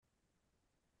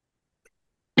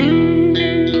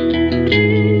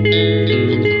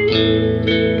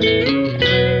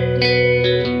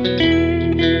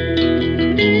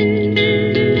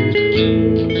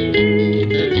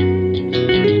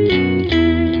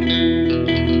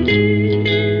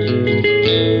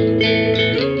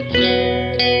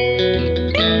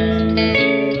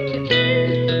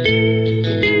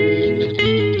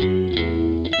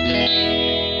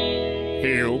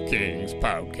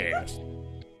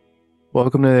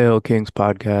Welcome to the Hill Kings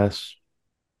podcast.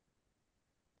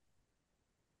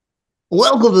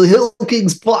 Welcome to the Hill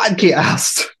Kings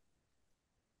podcast.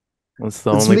 It's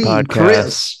the It's only me, podcast.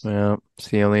 Chris. Yeah, it's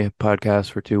the only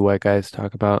podcast where two white guys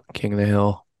talk about King of the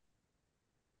Hill.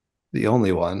 The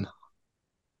only one.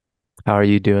 How are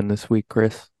you doing this week,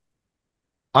 Chris?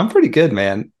 I'm pretty good,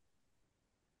 man.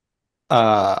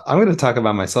 I'm going to talk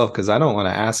about myself because I don't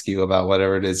want to ask you about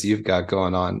whatever it is you've got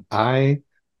going on.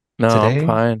 No, I'm Today,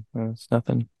 fine. It's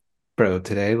nothing.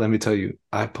 today, let me tell you,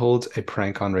 I pulled a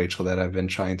prank on Rachel that I've been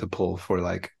trying to pull for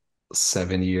like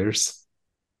 7 years.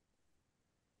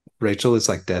 Rachel is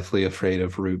like deathly afraid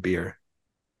of root beer,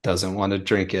 doesn't want to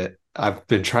drink it. I've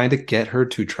been trying to get her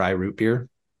to try root beer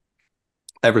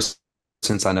ever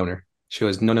since I known her. She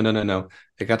was no, no, no, no, no.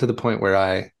 It got to the point where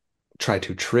I tried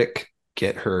to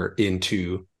get her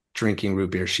into drinking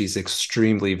root beer. She's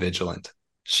extremely vigilant.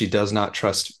 She does not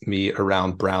trust me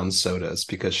around brown sodas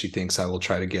because she thinks I will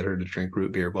try to get her to drink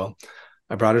root beer. Well,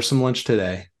 I brought her some lunch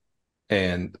today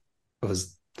and I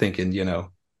was thinking,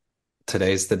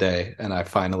 today's the day. And I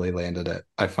finally landed it.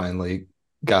 I finally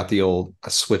got I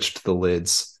switched the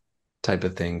lids type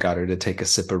of thing, got her to take a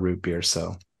sip of root beer.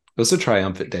 So it was a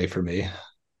triumphant day for me.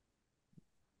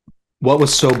 What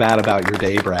was so bad about your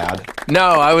day, Brad? No,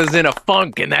 I was in a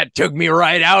funk and that took me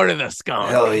right out of the skunk.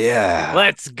 Hell yeah.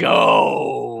 Let's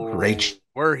go. Rachel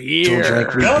We're here.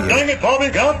 drank root God beer. dang it,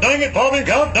 Bobby, God dang it, Bobby,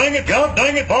 God dang it, God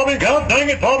dang it, Bobby, God dang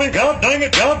it, Bobby, God dang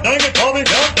it, God dang it, Bobby,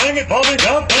 God dang it, Bobby,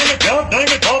 God dang it, God dang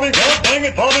it, Bobby, God dang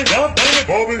it, Bobby, God dang it,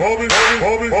 Bobby, Bobby,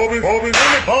 Bobby, Bobby, Bobby, Bobby,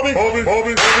 dang it, Bobby, Bobby,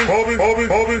 Bobby, Bobby, Bobby, Bobby,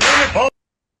 Bobby, dang it, Bobby.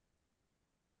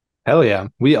 Hell yeah.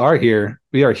 We are here.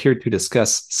 We are here to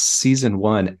discuss season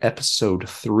 1, episode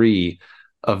 3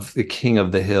 of The King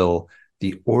of the Hill,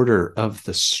 The Order of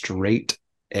the Straight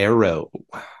Arrow.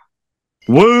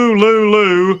 Woo, loo,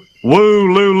 loo,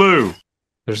 woo, loo, loo.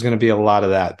 There's going to be a lot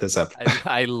of that this episode.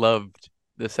 I loved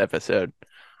this episode.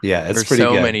 Yeah, it's There's pretty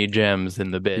so good. many gems in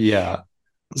the bit. Yeah.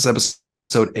 This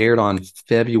episode aired on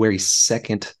February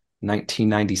 2nd,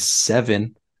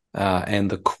 1997. And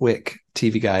the quick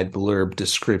TV Guide blurb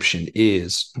description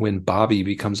is: when Bobby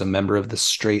becomes a member of the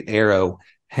Straight Arrow,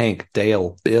 Hank,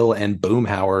 Dale, Bill, and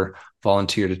Boomhauer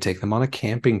volunteer to take them on a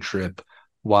camping trip.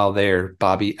 While there,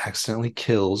 Bobby accidentally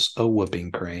kills a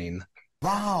whooping crane.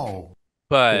 Wow.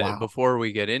 But Wow. before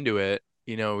we get into it,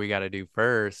 we got to do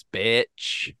first,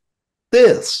 bitch.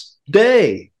 This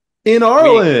day in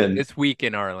Arlen. This week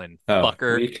in Arlen. Oh,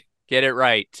 Fucker. week. Get it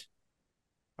right.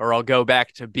 Or I'll go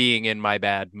back to being in my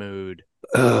bad mood.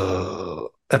 Oh,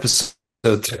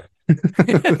 episode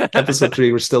episode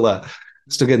 3. We're still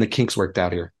getting the kinks worked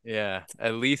out here. Yeah.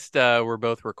 At least we're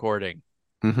both recording.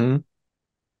 Mm-hmm.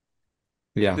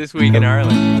 Yeah. This week in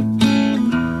Arlen.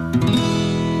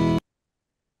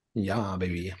 Yeah,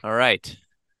 baby. All right.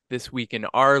 This week in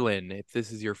Arlen. If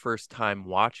this is your first time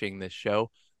watching this show,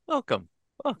 welcome.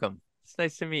 Welcome. It's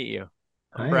nice to meet you.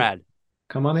 I'm Hi. Brad.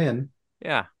 Come on in.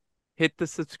 Yeah. Hit the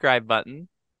subscribe button.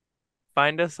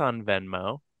 Find us on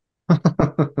Venmo.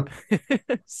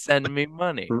 Send me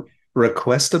money.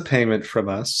 Request a payment from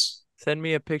us. Send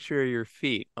me a picture of your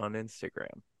feet on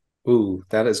Instagram. Ooh,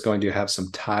 that is going to have some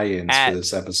tie-ins for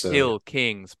this episode. Hill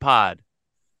Kings Pod.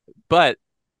 But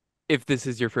if this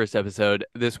is your first episode,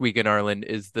 This Week in Arlen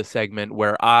is the segment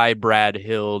where I, Brad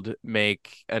Hild,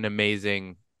 make an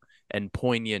amazing and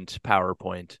poignant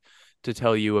PowerPoint to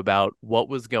tell you about what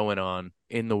was going on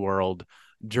in the world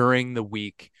during the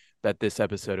week that this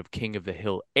episode of King of the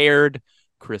Hill aired.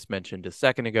 Chris mentioned a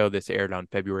second ago, this aired on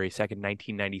February 2nd,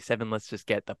 1997. Let's just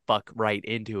get the fuck right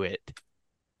into it.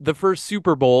 The first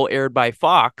Super Bowl aired by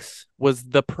Fox was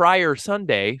the prior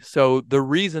Sunday. So the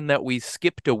reason that we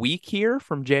skipped a week here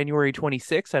from January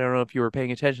 26th, I don't know if you were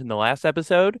paying attention to the last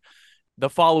episode,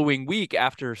 the following week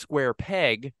after Square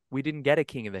Peg, we didn't get a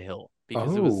King of the Hill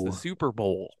because it was the Super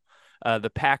Bowl.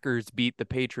 The Packers beat the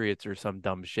Patriots or some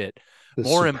dumb shit.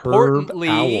 More importantly,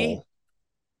 owl.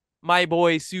 My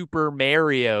boy Super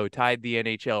Mario tied the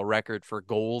NHL record for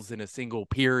goals in a single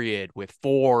period with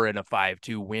 4 in a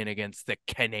 5-2 win against the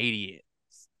Canadiens.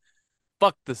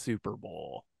 Fuck the Super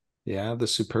Bowl. Yeah, the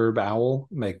superb owl.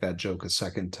 Make that joke a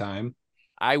second time.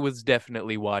 I was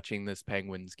definitely watching this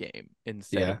Penguins game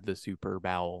instead of the Superb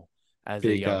Owl as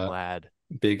a young lad.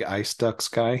 Big Ice Ducks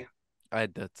guy.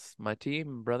 That's my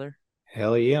team, brother.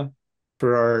 Hell yeah.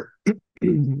 For our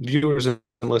viewers and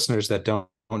listeners that don't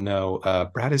know,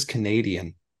 Brad is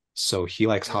Canadian, so he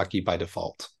likes hockey by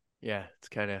default. Yeah, it's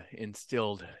kind of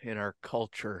instilled in our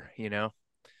culture,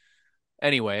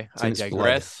 Anyway, I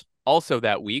digress. Blood. Also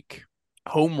that week,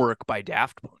 Homework by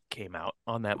Daft Punk came out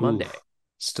on that Monday.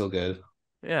 Still good.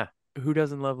 Yeah. Who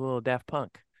doesn't love a little Daft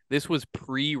Punk? This was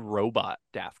pre-robot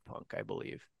Daft Punk, I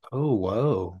believe. Oh,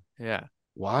 whoa. Yeah.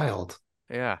 Wild.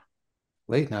 Yeah.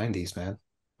 Late 90s, man.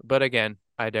 But again,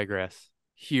 I digress.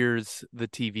 Here's the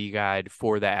TV guide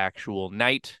for the actual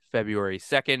night, February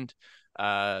 2nd.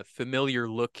 Familiar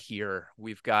look here.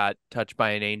 We've got Touched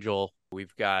by an Angel.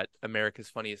 We've got America's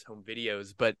Funniest Home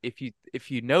Videos. But if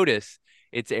you notice,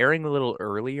 it's airing a little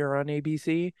earlier on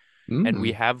ABC, and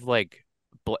we have like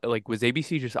was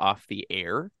ABC just off the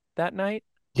air that night?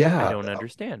 Yeah. I don't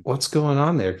understand. What's going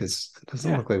on there? Because it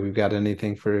doesn't look like we've got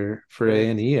anything for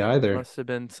A&E either. Must have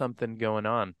been something going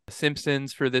on.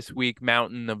 Simpsons for this week,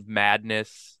 Mountain of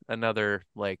Madness, another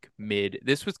like mid.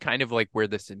 This was kind of like where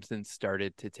the Simpsons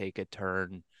started to take a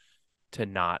turn to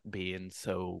not being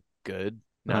so good,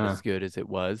 not as good as it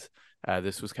was.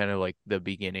 This was kind of like the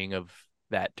beginning of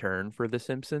that turn for the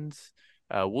Simpsons.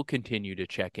 We'll continue to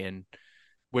check in.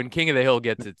 When King of the Hill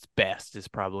gets its best is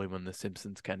probably when The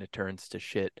Simpsons kind of turns to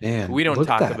shit. Man, we don't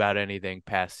talk about anything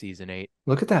past season 8.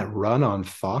 Look at that run on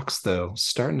Fox, though.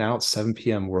 Starting out 7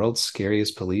 p.m. World's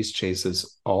Scariest Police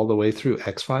Chases all the way through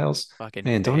X-Files. Fucking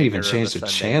man, don't even change the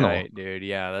channel. Night, dude.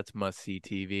 Yeah, that's must-see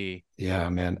TV. Yeah,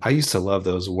 man. I used to love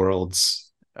those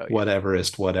World's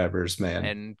whatevers, man.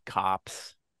 And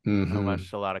Cops. Mm-hmm. I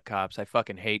watched a lot of Cops. I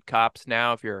fucking hate Cops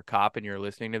now. If you're a cop and you're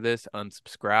listening to this,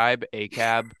 unsubscribe.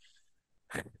 ACAB.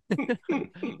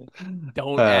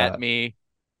 Don't at me.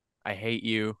 I hate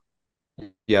you.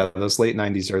 Yeah, those late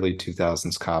 90s, early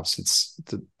 2000s Cops. It's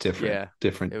different.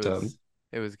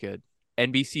 It was good.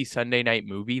 NBC Sunday Night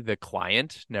Movie, The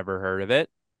Client. Never heard of it.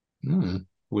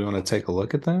 We want to take a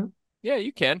look at that? Yeah,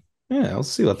 you can. Yeah, let's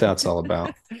see what that's all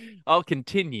about. I'll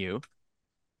continue.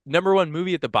 Number one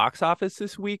movie at the box office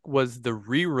this week was the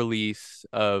re-release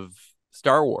of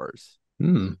Star Wars.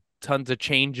 Tons of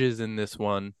changes in this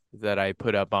one that I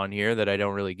put up on here that I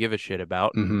don't really give a shit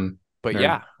about. But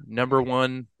yeah, number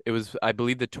one, it was, I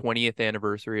believe, the 20th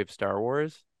anniversary of Star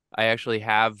Wars. I actually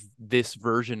have this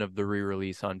version of the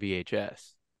re-release on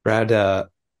VHS. Brad,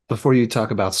 before you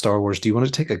talk about Star Wars, do you want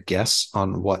to take a guess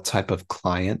on what type of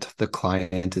client the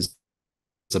client is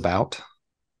about?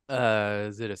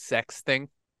 Is it a sex thing?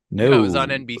 No, it was on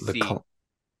NBC.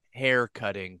 Hair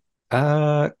cutting.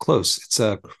 Close. It's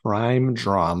a crime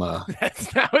drama.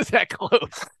 That was that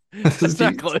close. That's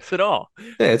not close at all.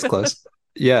 Yeah, it's close.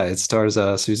 Yeah, it stars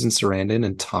Susan Sarandon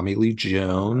and Tommy Lee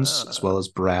Jones, as well as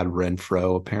Brad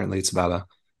Renfro. Apparently, it's about a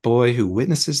boy who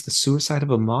witnesses the suicide of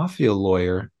a mafia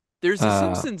lawyer. There's a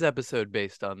Simpsons episode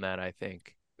based on that, I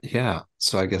think. Yeah,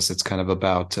 so I guess it's kind of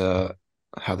about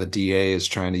how the DA is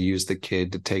trying to use the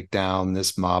kid to take down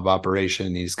this mob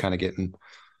operation. He's kind of getting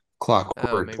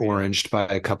clockwork oranged by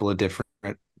a couple of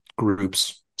different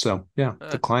groups. So yeah,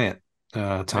 the client,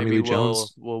 Tommy Lee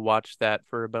Jones. We'll watch that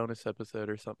for a bonus episode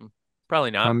or something.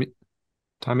 Probably not.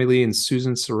 Tommy Lee and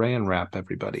Susan Saran wrap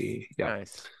everybody. Yeah.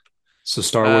 Nice. So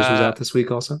Star Wars was out this week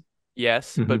also?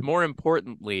 Yes, but more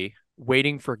importantly,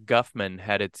 Waiting for Guffman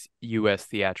had its U.S.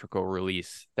 theatrical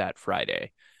release that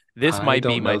Friday. This might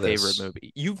be my favorite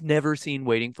movie. You've never seen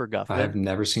Waiting for Guffman? I have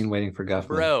never seen Waiting for Guffman.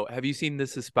 Bro, have you seen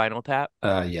This Is Spinal Tap?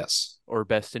 Yes. Or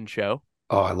Best in Show?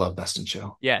 Oh, I love Best in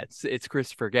Show. Yeah, it's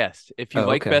Christopher Guest. If you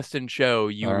like Best in Show,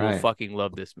 you will fucking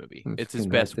love this movie. It's his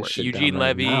best work. Eugene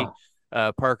Levy,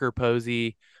 Parker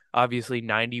Posey, obviously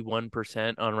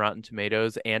 91% on Rotten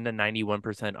Tomatoes and a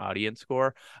 91% audience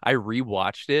score. I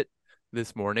rewatched it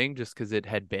this morning just because it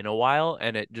had been a while,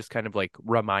 and it just kind of like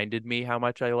reminded me how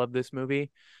much I love this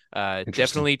movie.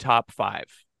 Definitely top 5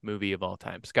 movie of all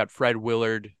time. It's got Fred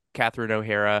Willard, Catherine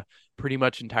O'Hara, pretty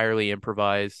much entirely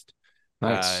improvised.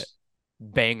 Nice.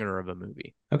 Banger of a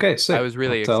movie. Okay, so I was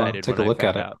really excited when I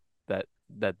found out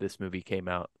that this movie came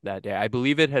out that day. I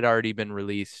believe it had already been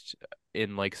released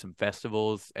in like some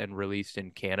festivals and released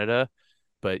in Canada,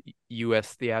 but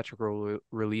U.S. theatrical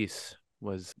release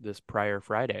was this prior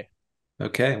Friday.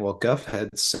 Okay, well,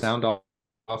 Guffhead, sound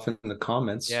off in the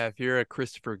comments. Yeah, if you're a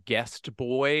Christopher Guest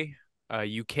boy,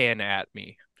 you can at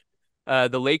me.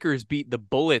 The Lakers beat the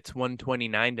Bullets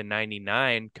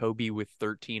 129-99. Kobe with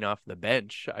 13 off the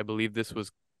bench. I believe this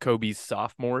was Kobe's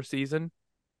sophomore season.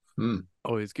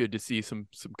 Always good to see some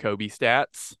Kobe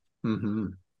stats.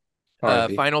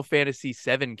 Final Fantasy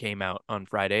VII came out on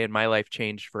Friday, and my life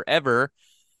changed forever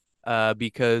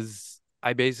because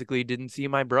I basically didn't see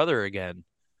my brother again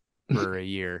for a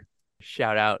year.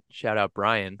 Shout out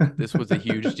Brian. This was a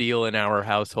huge deal in our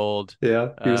household. Yeah,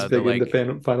 he was big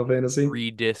into Final Fantasy.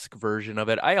 3-disc version of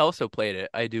it. I also played it.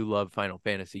 I do love Final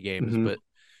Fantasy games, but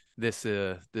this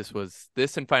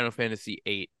and Final Fantasy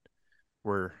VIII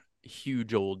were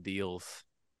huge old deals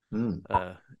in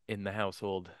the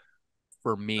household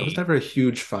for me. I was never a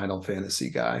huge Final Fantasy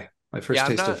guy. My first Yeah,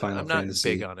 taste of I'm Final not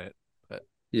big Fantasy. on it, but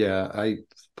Yeah,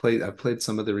 I've played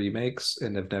some of the remakes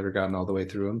and have never gotten all the way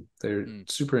through them. They're mm.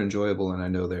 super enjoyable, and I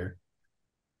know they're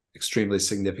extremely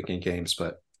significant games,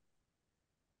 but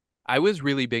I was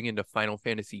really big into Final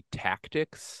Fantasy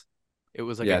Tactics. It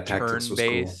was like a yeah, Tactics was cool.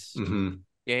 turn-based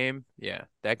game. Yeah,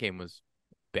 that game was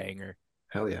banger.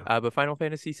 Hell yeah. But Final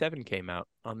Fantasy VII came out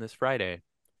on this Friday.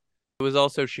 It was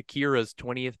also Shakira's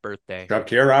 20th birthday.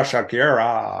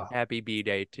 Shakira. Happy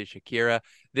B-Day to Shakira.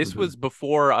 This Mhm. was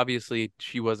before, obviously,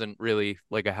 she wasn't really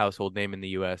like a household name in the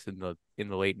US in the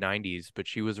late 90s, but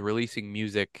she was releasing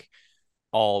music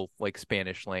all like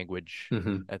Spanish language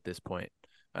Mhm. at this point.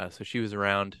 So she was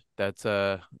around. That's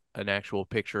an actual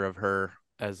picture of her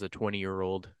as a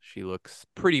 20-year-old. She looks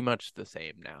pretty much the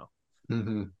same now.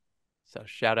 Mhm. So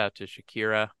shout out to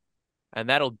Shakira. And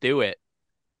that'll do it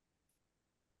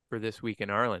for this week in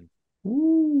Arlen.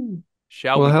 Woo.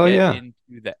 Shall Well, we hell get yeah.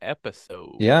 into the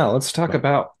episode? Yeah, let's talk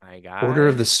about My Order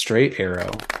of guy. the Straight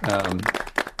Arrow.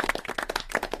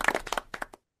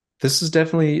 This is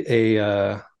definitely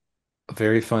a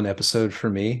very fun episode for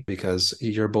me because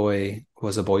your boy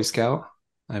was a Boy Scout.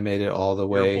 I made it all the Your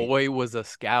way. boy was a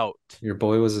scout. Your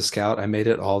boy was a scout. I made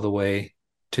it all the way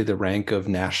to the rank of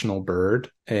national bird,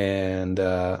 and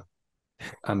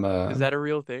I'm Is a that a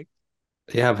real thing?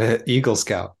 yeah, I'm a Eagle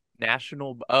Scout.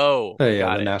 National. Oh, Oh yeah,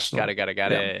 got the it. national. Got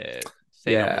Yeah, it.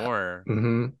 Say no yeah. more.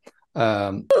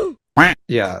 Um,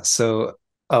 yeah. So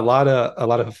a lot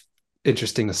of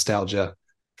interesting nostalgia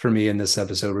for me in this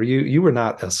episode. You were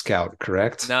not a scout,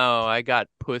 correct? No, I got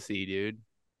pussy, dude.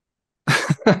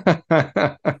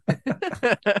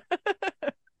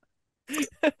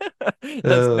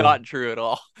 That's Oh, not true at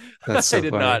all. that's so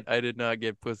funny. I did not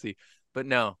get pussy. But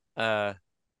no,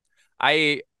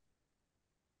 I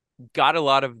got a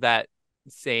lot of that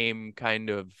same kind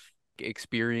of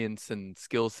experience and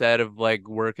skill set of like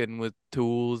working with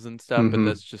tools and stuff, but Hmm.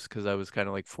 that's just because I was kind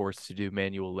of like forced to do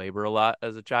manual labor a lot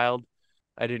as a child.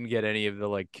 I didn't get any of the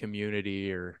like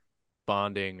community or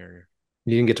bonding or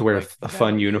You didn't get to wear like a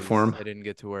fun values. uniform. I didn't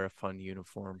get to wear a fun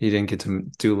uniform. You didn't get to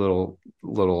do little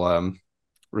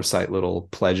recite little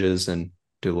pledges and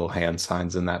do little hand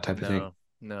signs and that type of thing. No,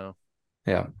 no.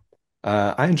 Yeah.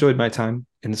 I enjoyed my time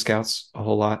in the Scouts a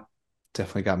whole lot.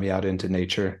 Definitely got me out into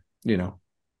nature. You know,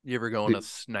 You ever go on a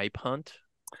snipe hunt?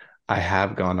 I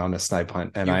have gone on a snipe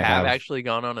hunt and You have actually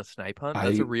gone on a snipe hunt?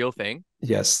 That's a I, real thing.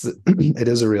 yes, it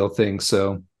is a real thing.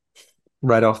 So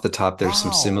right off the top, there's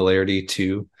some Wow. similarity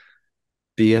to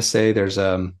BSA. There's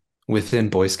within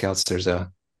Boy Scouts, there's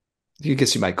you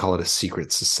guess you might call it a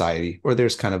secret society, or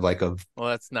there's kind of like a Well,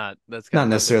 that's got not nothing to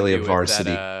necessarily a do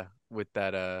varsity. with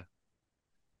that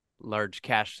large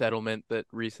cash settlement that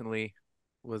recently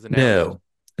was announced.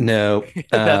 No, no,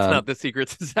 That's not the secret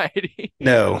society.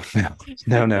 no,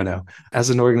 no. As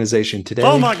an organization Oh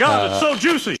today, my God, it's so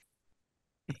juicy.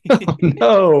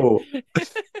 no,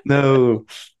 no.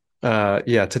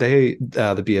 Yeah, today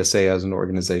the BSA as an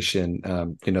organization,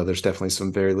 there's definitely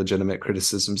some very legitimate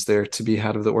criticisms there to be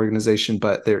had of the organization,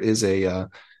 but there is a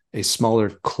smaller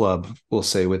club, we'll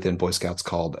say, within Boy Scouts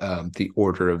called the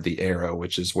Order of the Arrow,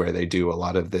 which is where they do a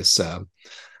lot of this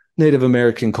Native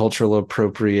American cultural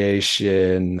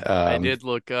appropriation. I did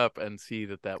look up and see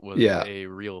that was Yeah, a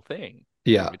real thing,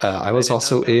 yeah. which I I was did not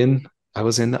also know. I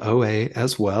was in the OA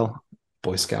as well.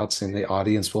 Boy Scouts in the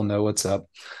audience will know what's up.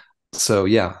 So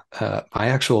yeah,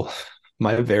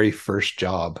 my very first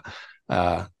job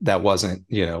that wasn't,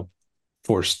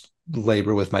 forced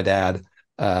labor with my dad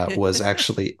was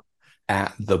actually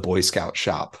at the Boy Scout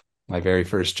shop. My very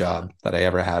first Huh. job that I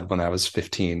ever had when I was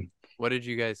 15. What did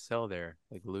you guys sell there?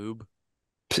 Like lube?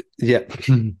 Yeah,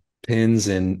 pins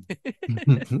and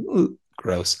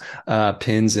gross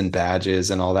pins and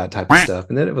badges and all that type of stuff.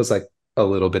 And then it was like a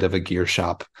little bit of a gear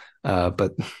shop.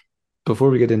 But before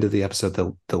we get into the episode,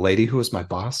 the lady who was my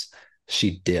boss,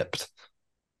 she dipped.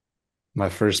 My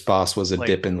first boss was a Like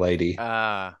dipping lady.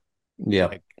 uh Yep.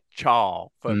 like chaw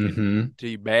fucking Mm-hmm.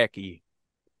 T-backy.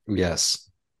 Yes.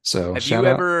 So Have shout you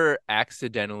out. ever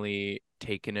accidentally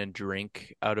taken a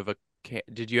drink out of a can?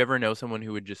 Did you ever know someone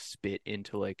who would just spit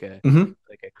into Hmm. like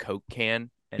a Coke can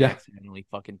and Yeah. accidentally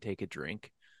fucking take a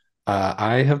drink?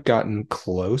 I have gotten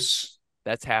close.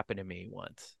 That's happened to me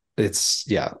once. It's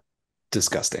yeah,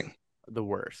 disgusting. The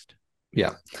worst.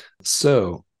 Yeah.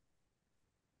 So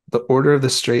the Order of the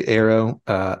Straight Arrow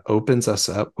opens us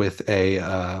up with a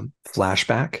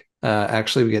flashback.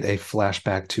 Actually, we get a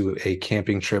flashback to a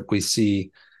camping trip. We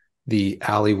see the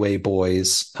alleyway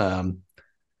boys,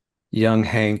 young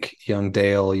Hank, young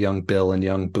Dale, young Bill, and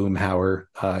young Boomhauer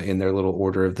in their little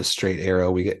Order of the Straight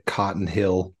Arrow. We get Cotton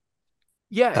Hill.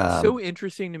 Yeah, it's Um, so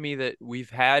interesting to me that we've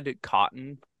had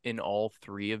Cotton in all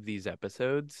 3 of these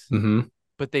episodes, Mm-hmm.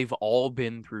 but they've all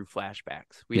been through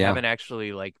flashbacks. We Yeah. haven't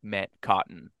actually like met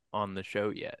Cotton on the show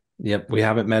yet. Yep, we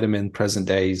haven't met him in present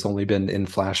day. He's only been in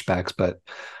flashbacks, but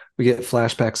we get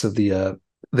flashbacks of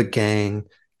the gang,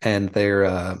 and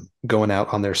they're going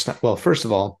out on their well, first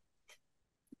of all,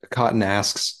 Cotton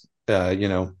asks,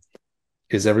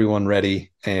 is everyone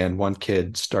ready? And one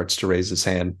kid starts to raise his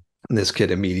hand. And this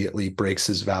kid immediately breaks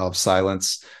his vow of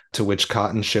silence, to which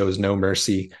Cotton shows no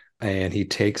mercy. And he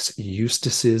takes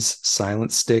Eustace's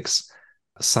silent stick,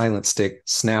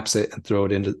 snaps it,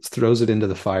 and throws it into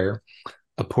the fire.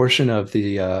 A portion of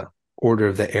the Order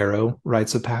of the Arrow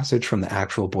rites of passage from the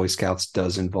actual Boy Scouts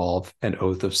does involve an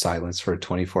oath of silence for a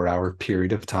 24-hour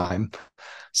period of time.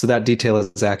 So that detail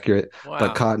is accurate. Wow.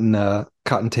 But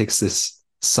Cotton takes this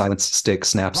silence stick,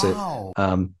 snaps it,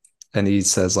 and he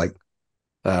says, like,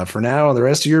 for now, the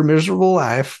rest of your miserable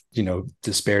life,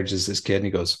 disparages this kid, and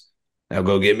he goes, now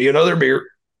go get me another beer.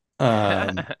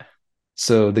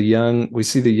 So we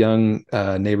see the young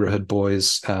neighborhood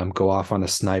boys go off on a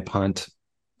snipe hunt.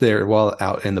 There, while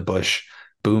out in the bush,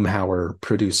 Boomhauer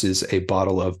produces a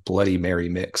bottle of Bloody Mary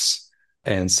mix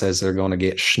and says they're going to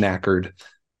get schnackered.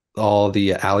 All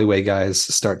the alleyway guys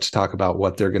start to talk about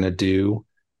what they're going to do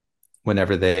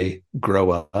whenever they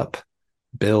grow up.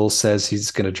 Bill says he's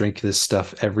going to drink this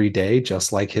stuff every day,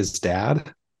 just like his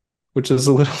dad, which is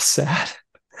a little sad.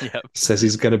 Yep. Says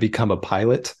he's going to become a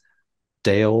pilot.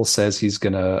 Dale says he's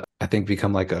going to, I think,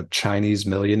 become like a Chinese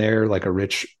millionaire, like a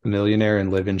rich millionaire,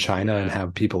 and live in China and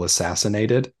have people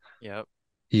assassinated. Yep.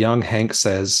 Young Hank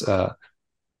says,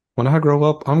 when I grow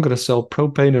up, I'm going to sell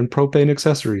propane and propane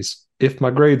accessories if my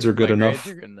grades are good enough.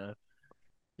 Grades are good enough.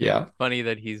 Yeah. Funny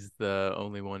that he's the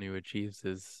only one who achieves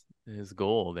his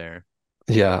goal there.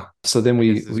 Yeah. So then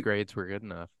his grades were good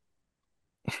enough.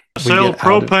 Sell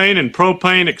propane and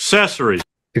propane accessories.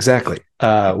 Exactly.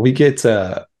 We get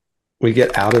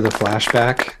out of the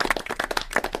flashback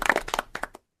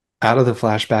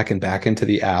and back into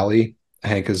the alley.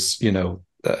 Hank is,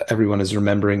 everyone is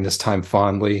remembering this time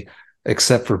fondly,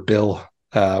 except for Bill.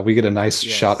 We get a nice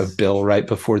shot of Bill right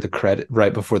before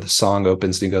the song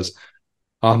opens, and he goes,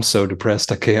 I'm so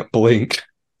depressed I can't blink.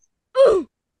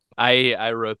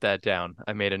 I wrote that down.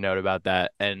 I made a note about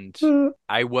that, and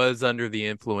I was under the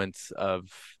influence of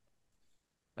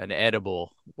an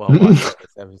edible while watching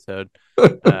this episode.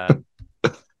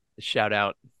 Shout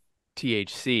out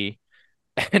THC.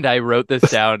 And I wrote this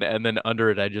down, and then under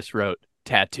it I just wrote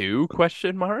tattoo ?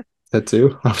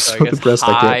 Tattoo? I'm so depressed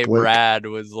I can't blink. Brad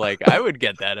was like, I would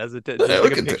get that as a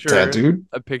tattoo.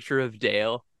 A picture of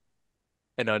Dale,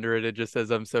 and under it just says,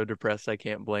 I'm so depressed I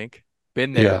can't blink.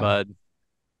 Been there, bud.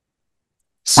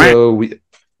 So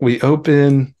we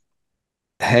open.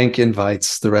 Hank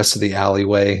invites the rest of the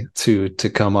alleyway to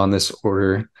come on this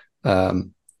order.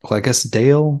 Well, I guess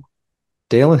Dale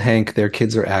and Hank, their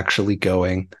kids are actually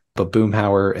going, but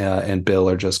Boomhauer and Bill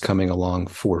are just coming along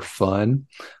for fun.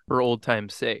 For old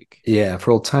time's sake. Yeah,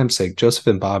 for old time's sake. Joseph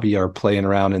and Bobby are playing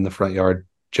around in the front yard.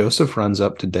 Joseph runs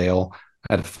up to Dale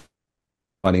at a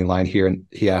funny line here, and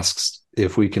he asks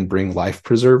if we can bring life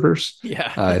preservers.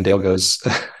 Yeah. And Dale goes,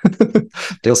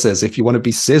 Dale says, if you want to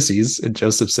be sissies. And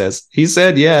Joseph says, he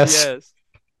said yes.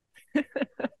 Yes.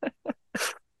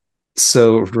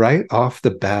 So right off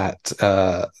the bat,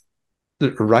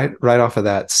 right off of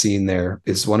that scene there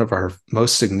is one of our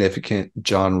most significant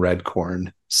John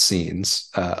Redcorn scenes.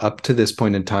 Up to this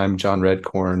point in time, John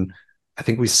Redcorn, I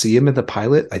think we see him in the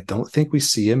pilot. I don't think we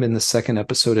see him in the second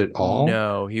episode at all.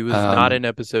 No, he was not in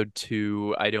episode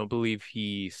 2. I don't believe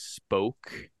he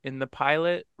spoke in the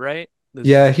pilot, right?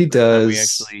 He does. We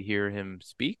actually hear him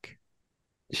speak.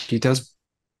 He does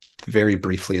very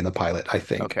briefly in the pilot, I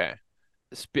think. Okay.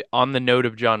 On the note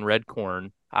of John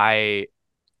Redcorn, I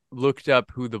looked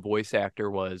up who the voice actor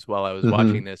was while I was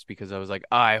watching this, because I was like,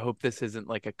 I hope this isn't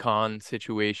like a con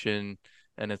situation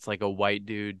and it's like a white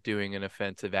dude doing an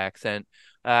offensive accent.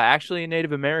 Actually a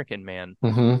Native American man.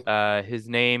 His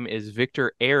name is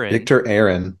Victor Aaron. Victor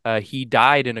Aaron. He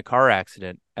died in a car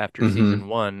accident after season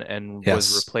 1 and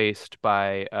was replaced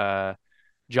by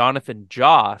Jonathan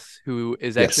Joss, who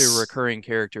is actually a recurring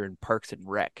character in Parks and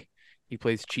Rec. He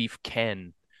plays Chief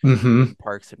Ken in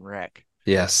Parks and Rec.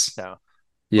 Yes. So,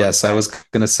 yes, I was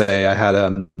gonna say I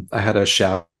had a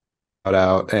shout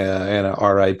out and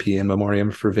a RIP in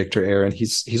memoriam for Victor Aaron.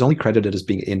 He's only credited as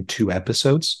being in 2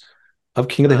 episodes of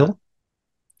King of the Hill,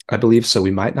 I believe. So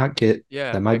we might not get.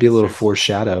 That might be a little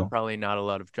foreshadow. Probably not a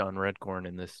lot of John Redcorn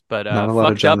in this, but not a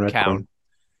lot of John Redcorn. Count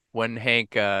when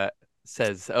Hank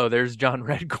says, "Oh, there's John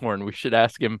Redcorn. We should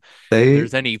ask him if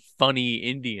there's any funny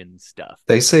Indian stuff."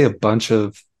 They say a bunch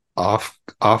of off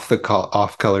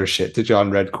color shit to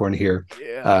John Redcorn here.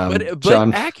 Yeah, but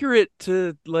John, accurate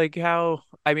to like how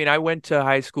I mean, I went to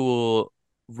high school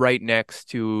right next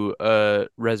to a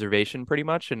reservation pretty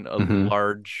much, and a Mhm.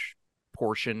 large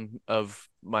portion of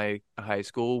my high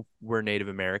school were Native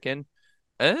American.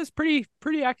 And it's pretty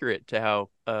accurate to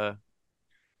how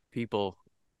people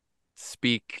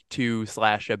speak to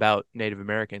slash about Native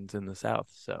Americans in the South.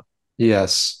 So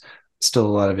Yes, still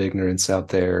a lot of ignorance out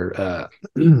there.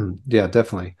 Yeah,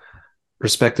 definitely.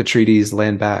 Respect the treaties,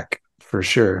 land back for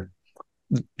sure.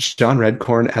 John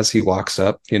Redcorn, as he walks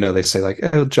up, they say like,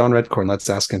 "Oh, John Redcorn, let's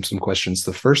ask him some questions."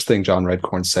 The first thing John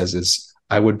Redcorn says is,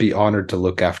 "I would be honored to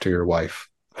look after your wife."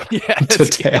 yeah, To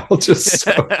Dale, just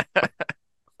so,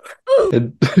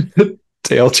 and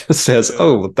Dale just says,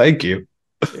 "Oh, well, thank you."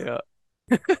 yeah.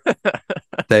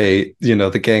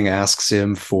 The gang asks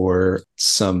him for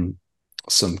some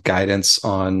guidance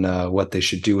on what they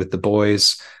should do with the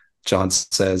boys. John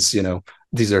says,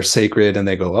 these are sacred, and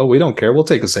they go, "Oh, we don't care. We'll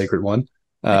take a sacred one."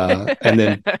 And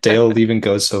then Dale even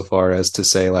goes so far as to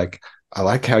say, like, "I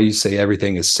like how you say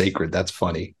everything is sacred. That's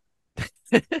funny."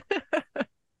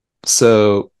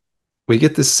 So we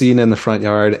get this scene in the front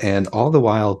yard, and all the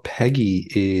while,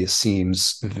 Peggy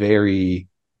seems very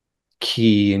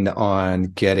keen on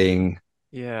getting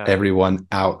Yeah. everyone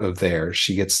out of there.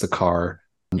 She gets the car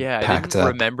Yeah, I packed didn't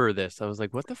up. remember this. I was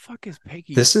like, what the fuck is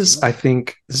Peggy I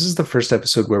think, this is the first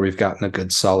episode where we've gotten a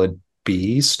good solid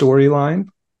B storyline.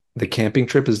 The camping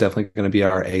trip is definitely going to be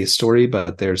our A story,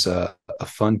 but there's a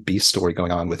fun B story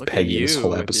going on with Look at Peggy this you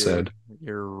whole with episode.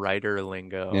 your writer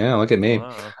lingo. Yeah, look at me.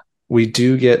 Wow. We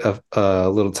do get a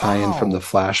little tie-in from the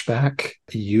flashback.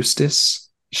 Eustace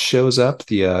shows up,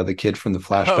 the kid from the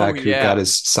flashback who got yeah.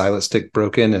 his silent stick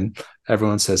broken, and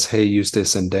everyone says, "Hey,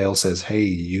 Eustace," and Dale says, "Hey,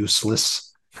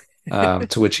 useless." To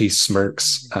which he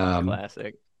smirks.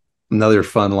 Classic. Another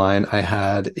fun line I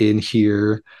had in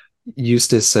here.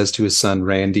 Eustace says to his son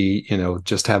Randy,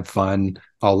 "Just have fun.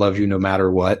 I'll love you no matter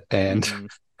what." And Mhm.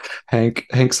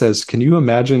 Hank says, "Can you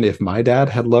imagine if my dad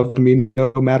had loved me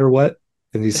no matter what?"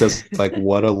 And he says, like,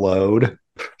 "What a load,"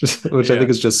 which I Yeah. think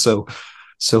is just so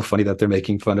funny that they're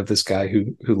making fun of this guy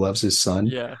who loves his son.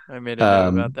 Yeah, I made a note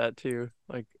about that too.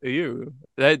 Like, ew.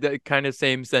 That kind of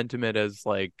same sentiment as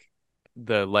like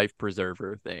the life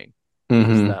preserver thing. Just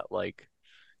Mhm. that like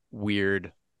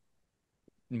weird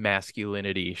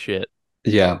masculinity shit.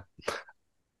 Yeah.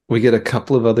 We get a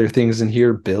couple of other things in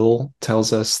here. Bill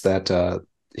tells us that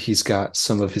he's got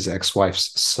some of his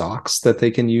ex-wife's socks that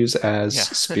they can use as Yeah.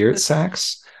 spirit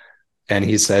sacks. And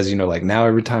he says, like, now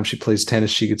every time she plays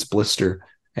tennis, she gets blister.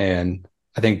 And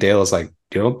I think Dale is like,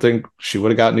 "You don't think she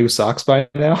would have got new socks by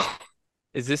now?"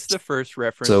 Is this the first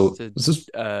reference So this is,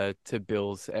 to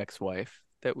Bill's ex-wife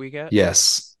that we get?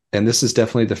 yes. And this is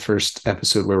definitely the first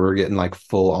episode where we're getting like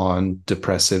full on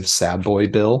depressive sad boy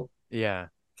Bill. Yeah.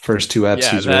 First two eps,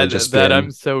 Yeah, he's really just that been,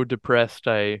 I'm so depressed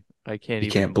I can't he even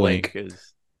can't blink blink.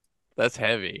 is that's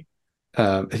heavy.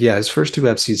 Yeah, his first two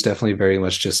eps, he's definitely very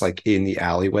much just like in the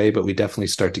alleyway, but we definitely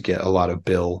start to get a lot of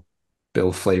Bill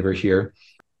flavor here.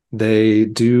 They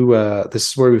do this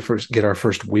is where we first get our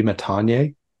first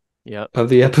Wimatanye Yep. of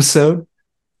the episode.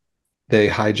 They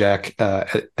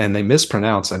hijack and they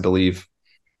mispronounce, I believe,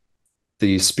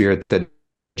 the spirit that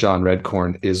John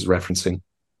Redcorn is referencing.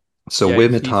 So Yeah, he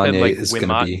said Wimatanye like is going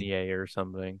to be, Wimatnye or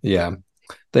something. yeah,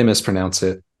 they mispronounce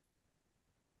it.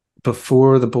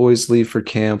 Before the boys leave for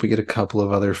camp, we get a couple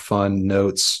of other fun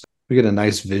notes. We get a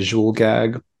nice visual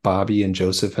gag. Bobby and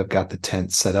Joseph have got the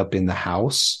tent set up in the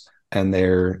house and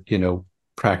they're,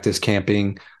 practice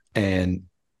camping. And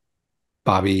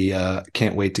Bobby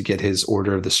can't wait to get his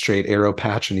Order of the Straight Arrow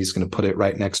patch, and he's going to put it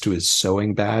right next to his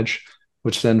sewing badge,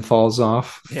 which then falls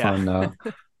off. Yeah.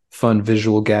 Fun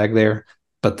visual gag there.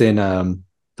 But then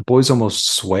the boys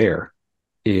almost swear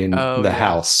in Oh the yeah.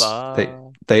 house. Fuck.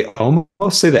 They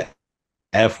almost say the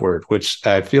F word, which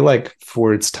I feel like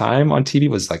for its time on TV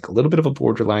was like a little bit of a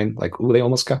borderline, like, ooh, they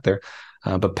almost got there.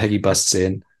 But Peggy busts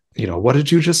in, "What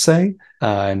did you just say?"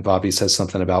 And Bobby says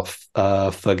something about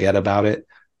forget about it.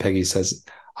 Peggy says,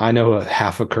 "I know a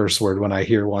half a curse word when I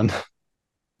hear one."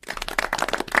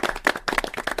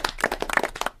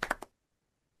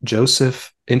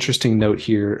 Joseph, interesting note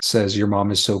here, says, "Your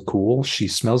mom is so cool. She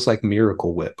smells like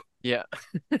Miracle Whip." Yeah.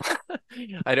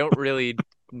 I don't really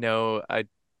know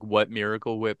what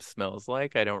Miracle Whip smells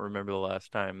like. I don't remember the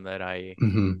last time that I ate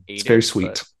It's very it,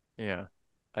 sweet. yeah.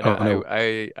 I Oh don't no, I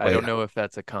wait. don't know if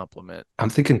that's a compliment. I'm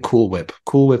thinking Cool Whip.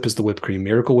 Cool Whip is the whipped cream.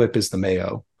 Miracle Whip is the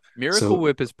mayo. Miracle So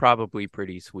Whip is probably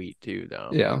pretty sweet too, though.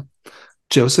 yeah,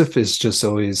 Joseph is just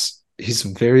always, he's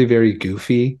very, very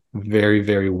goofy, very,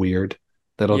 very weird.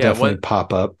 That'll Yeah, definitely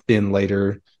pop up in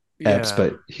later Epps, Yeah.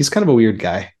 but he's kind of a weird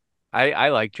guy. I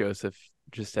like Joseph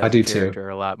just I as a do too. character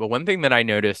a lot. But one thing that I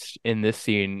noticed in this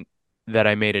scene that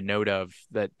I made a note of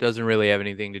that doesn't really have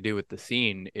anything to do with the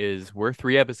scene is we're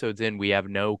 3 episodes in, we have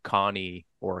no Connie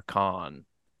or Con.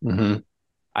 Hmm.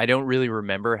 I don't really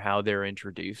remember how they're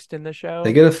introduced in the They show.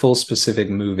 get a full specific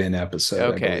move-in episode,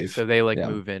 I Okay, believe. so they like Yeah.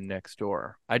 move in next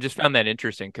door. I just found that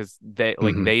interesting because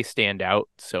Hmm. they stand out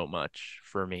so much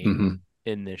for me Hmm.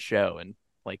 in this show, and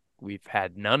like we've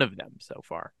had none of them so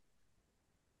far.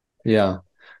 Yeah.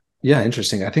 Yeah,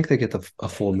 interesting. I think they get a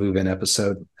full move-in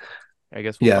episode. I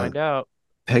guess we'll Yeah, find out.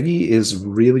 Peggy is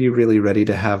really, really ready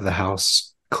to have the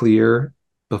house clear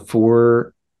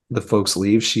before the folks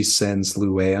leave. She sends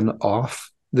Luann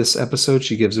off this episode.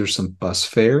 She gives her some bus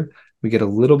fare. We get a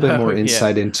little bit Oh more yeah,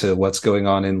 insight into what's going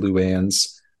on in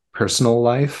Luann's personal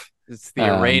life. it's the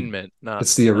Um, arraignment, not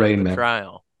it's the not the arraignment.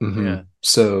 trial. Hmm. Yeah.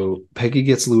 So Peggy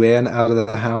gets Luann out of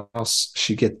the house.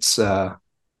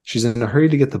 She's in a hurry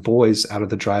to get the boys out of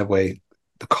the driveway.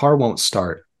 The car won't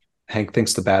start. Hank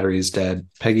thinks the battery is dead.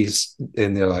 Peggy's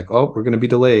and they're like, "Oh, we're going to be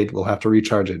delayed. We'll have to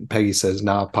recharge it." And Peggy says,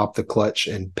 "Nah, pop the clutch."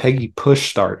 And Peggy push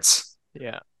starts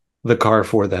Yeah. the car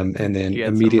for them and Gets then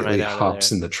 'em immediately right out of hops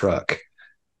there. in the truck.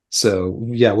 So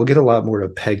yeah, we'll get a lot more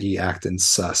of Peggy acting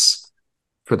sus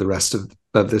for the rest of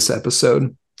this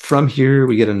episode. From here,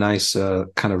 we get a nice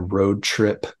kind of road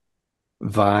trip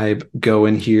vibe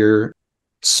going here.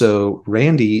 So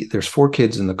Randy, there's 4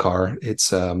 kids in the car. It's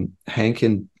Hank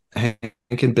and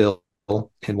Bill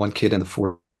and one kid in the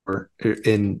four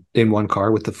in one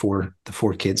car with the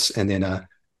four kids, and then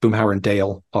Boomhauer and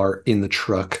Dale are in the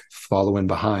truck following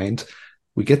behind.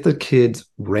 We get the kid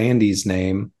Randy's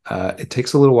name. It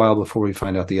takes a little while before we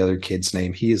find out the other kid's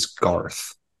name. He is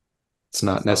Garth. It's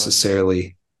not Solid name.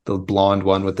 necessarily the blonde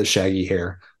one with the shaggy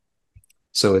hair.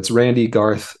 So it's Randy,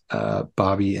 Garth,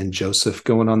 Bobby, and Joseph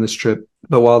going on this trip.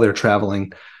 But while they're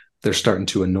traveling, they're starting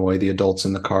to annoy the adults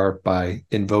in the car by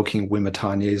invoking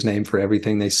Wimatanye's name for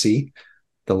everything they see.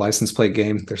 The license plate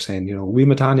game, they're saying,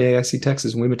 Wimatanye, I see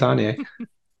Texas, Wimatanye.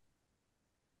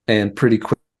 And pretty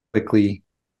quickly,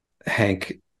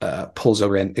 Hank pulls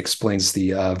over and explains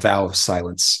the vow of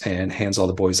silence and hands all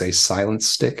the boys a silence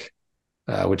stick,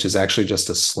 which is actually just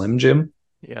a Slim Jim,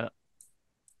 Yeah.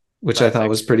 which I thought Classic.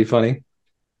 was pretty funny.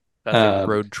 That's a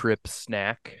road trip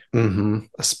snack.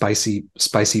 A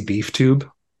spicy beef tube.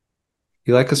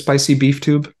 You like a spicy beef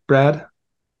tube, Brad?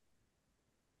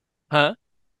 Huh?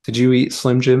 Did you eat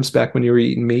Slim Jims back when you were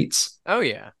eating meats? Oh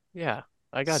yeah. Yeah.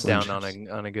 I got Slim down Jims.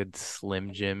 on a good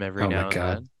Slim Jim every Oh now my and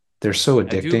God. then. They're so I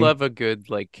do addicting. love a good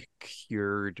like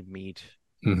cured meat,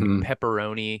 Mhm.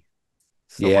 pepperoni,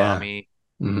 Yeah. salami.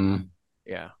 Mhm.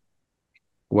 Yeah.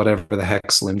 Whatever the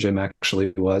heck Slim Jim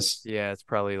actually was. Yeah, it's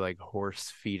probably like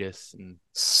horse fetus and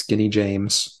Skinny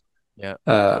James. yeah.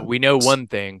 Uh, We know one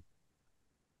thing.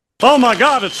 Oh my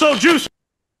God, it's so juicy.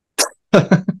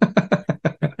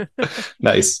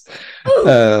 Nice.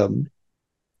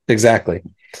 Exactly.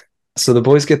 So the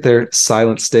boys get their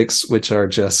silent sticks, which are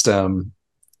just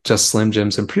Slim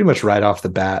Jims, and pretty much right off the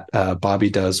bat, Bobby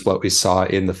does what we saw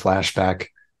in the flashback,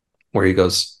 where he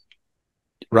goes,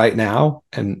 "Right now,"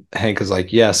 and Hank is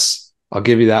like, "Yes, I'll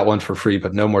give you that one for free,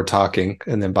 but no more talking."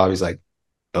 And then Bobby's like,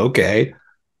 "Okay."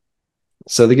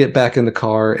 So they get back in the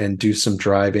car and do some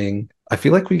driving. I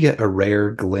feel like we get a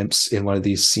rare glimpse in one of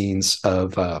these scenes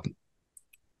of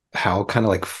how kind of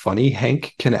like funny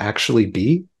Hank can actually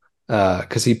be.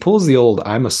 Because he pulls the old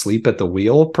 "I'm asleep at the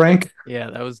wheel" prank Yeah,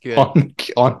 that was good.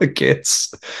 on the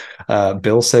kids.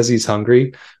 Bill says he's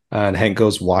hungry, and Hank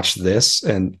goes, "Watch this,"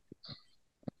 and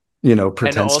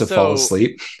pretends to fall also,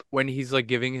 asleep. When he's like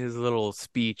giving his little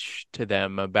speech to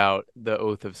them about the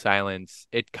oath of silence,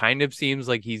 it kind of seems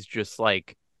like he's just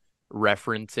like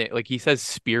referencing, like he says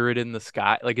 "spirit in the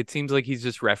sky." Like it seems like he's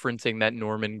just referencing that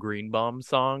Norman Greenbaum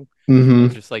song, Mm-hmm.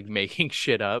 just like making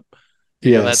shit up.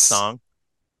 You know that Yes. song?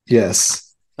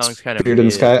 Yes. Song's kind of Spirit in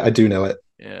the mid. Sky. I do know it.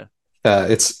 Yeah.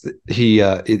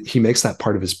 He makes that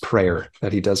part of his prayer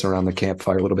that he does around the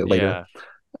campfire a little bit later. Yeah.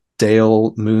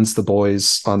 Dale moons the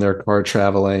boys on their car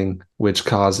traveling, which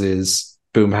causes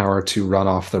Boomhauer to run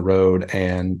off the road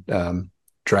and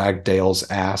drag Dale's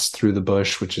ass through the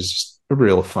bush, which is just a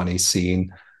real funny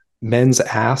scene. Men's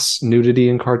ass nudity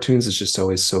in cartoons is just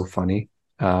always so funny.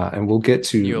 And we'll get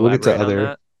Can you to elaborate on other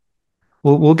that?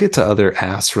 we'll get to other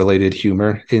ass related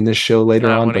humor in this show later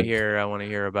I on. want to But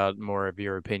hear about more of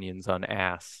your opinions on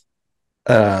ass.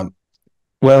 well,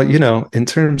 in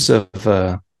terms of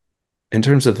the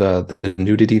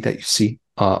nudity that you see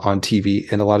on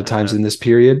TV, and a lot of times in this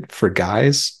period for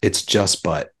guys, it's just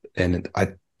butt, and I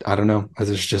don't know.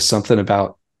 There's just something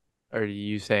about. Are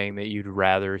you saying that you'd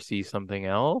rather see something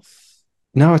else?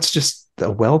 No, it's just a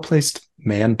well-placed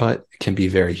man butt can be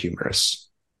very humorous,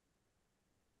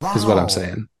 is what I'm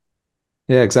saying.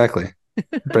 Yeah, exactly.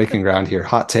 Breaking ground here.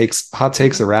 Hot takes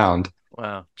around.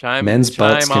 Wow. Men's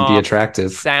butts Chime can be off,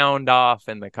 attractive. sound off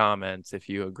in the comments if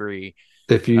you agree.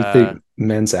 If you think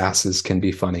men's asses can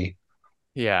be funny.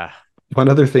 Yeah. One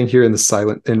other thing here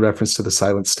in reference to the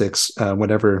silent sticks,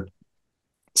 whenever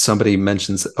somebody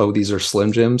mentions, oh, these are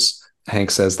Slim Jims,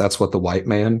 Hank says that's what the white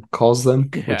man calls them,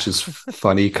 which is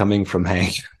funny coming from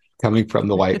Hank, coming from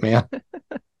the white man.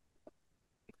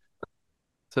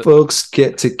 So, folks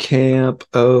get to camp.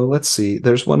 Oh, let's see.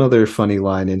 There's one other funny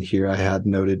line in here I had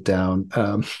noted down.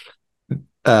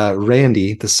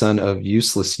 Randy, the son of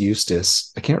Useless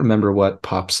Eustace, I can't remember what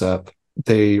pops up.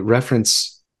 They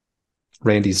reference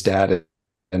Randy's dad,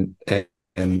 and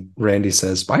Randy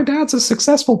says, "My dad's a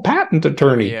successful patent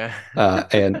attorney." Yeah.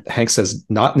 And Hank says,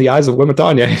 "Not in the eyes of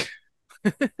Wimatanya."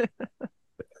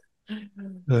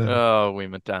 Oh,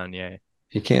 Wimatanya.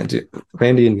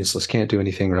 Randy and Useless can't do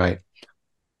anything right.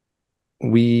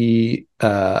 We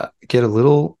get a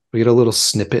little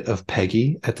snippet of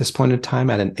Peggy at this point in time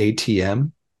at an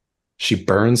ATM. She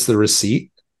burns the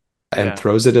receipt and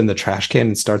throws it in the trash can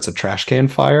and starts a trash can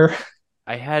fire.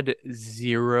 I had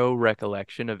zero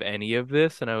recollection of any of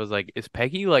this, and I was like, is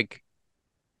Peggy like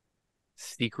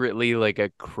secretly like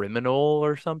a criminal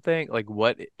or something? Like,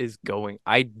 what is going?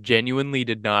 I genuinely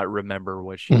did not remember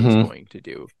what she was going to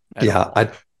do. Yeah,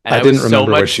 I didn't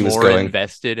remember where she was going.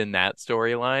 Invested in that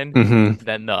storyline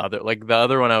than the other. Like the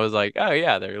other one, I was like, oh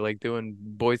yeah, they're like doing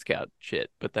Boy Scout shit.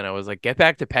 But then I was like, get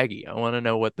back to Peggy. I want to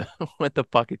know what the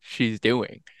fuck she's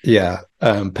doing. Yeah,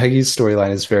 Peggy's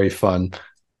storyline is very fun.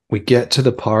 We get to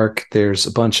the park. There's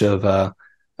a bunch of,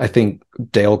 I think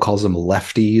Dale calls them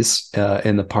lefties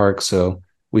in the park. So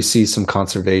we see some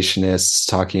conservationists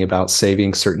talking about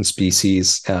saving certain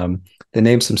species. They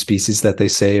name some species that they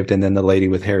saved, and then the lady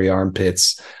with hairy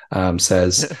armpits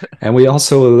says, and we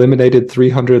also eliminated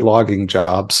 300 logging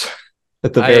jobs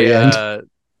at the very end.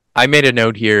 I made a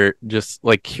note here, just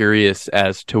like curious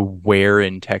as to where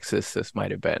in Texas this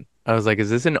might have been. I was like, is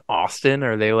this in Austin?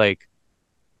 Are they like,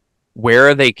 where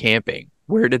are they camping?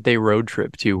 Where did they road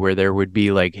trip to where there would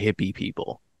be like hippie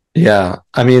people? Yeah,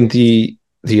 I mean, the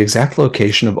exact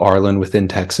location of Arlen within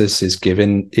Texas is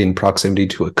given in proximity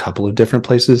to a couple of different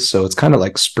places. So it's kind of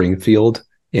like Springfield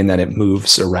in that it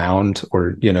moves around,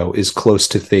 or, is close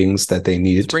to things that they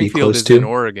needed to be close to. Springfield is in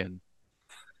Oregon.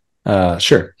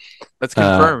 Sure. That's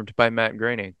confirmed by Matt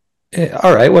Groening.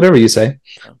 All right, whatever you say.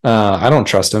 I don't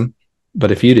trust him,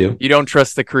 but if you do. You don't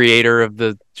trust the creator of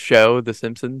the show, The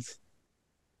Simpsons?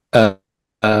 I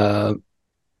don't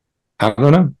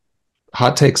know.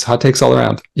 Hot takes all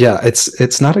around. Yeah,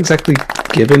 it's not exactly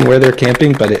given where they're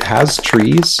camping, but it has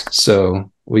trees,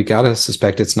 so we gotta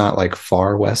suspect it's not like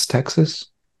far west Texas.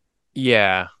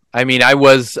 Yeah, I mean, I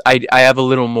have a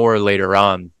little more later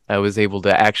on. I was able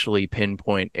to actually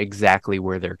pinpoint exactly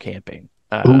where they're camping.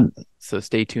 So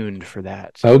stay tuned for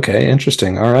that. Okay,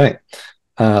 interesting. All right,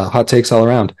 hot takes all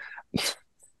around.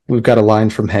 We've got a line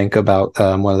from Hank about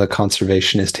one of the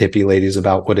conservationist hippie ladies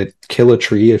about would it kill a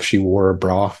tree if she wore a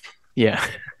bra? Yeah.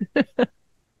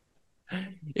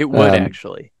 It would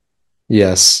actually.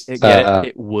 Yes.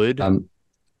 It would.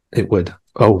 It would.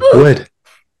 Oh, would.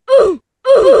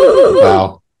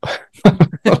 Wow.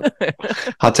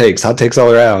 Hot takes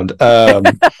all around.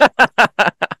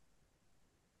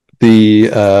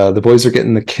 The boys are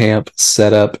getting the camp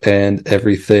set up and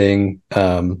everything.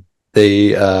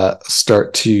 They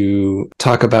start to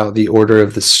talk about the Order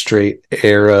of the Straight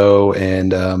Arrow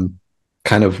and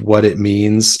kind of what it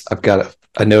means.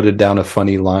 I noted down a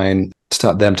funny line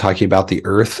to them talking about the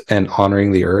earth and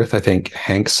honoring the earth. I think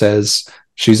Hank says,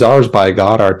 she's ours by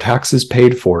God, our taxes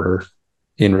paid for her,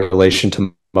 in relation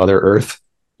to Mother Earth.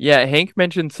 Yeah, Hank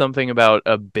mentioned something about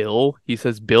a bill. He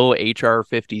says Bill HR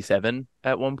 57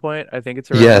 at one point. I think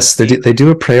it's around. Yes, they do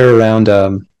a prayer around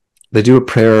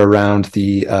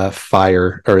the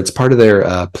fire, or it's part of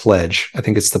their pledge. I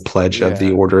think it's the pledge of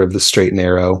the Order of the Straight and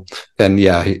Arrow. And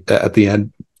at the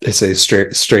end, they say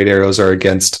straight arrows are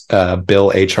against Bill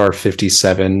HR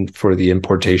 57 for the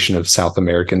importation of South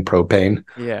American propane.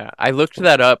 Yeah, I looked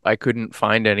that up. I couldn't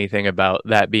find anything about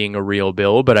that being a real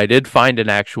bill, but I did find an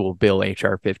actual Bill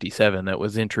HR 57 that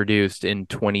was introduced in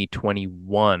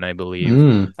 2021, I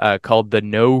believe, called the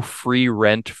No Free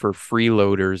Rent for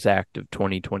Freeloaders Act of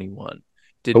 2021.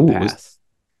 Didn't pass.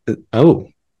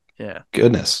 Yeah.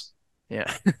 Goodness. Yeah.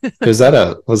 was that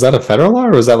a federal law,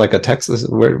 or was that like a Texas?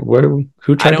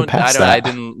 Who tried to pass that? I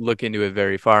didn't look into it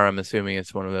very far. I'm assuming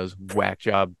it's one of those whack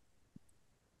job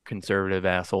conservative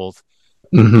assholes.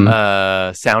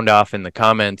 Sound off in the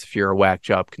comments if you're a whack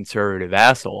job conservative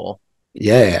asshole.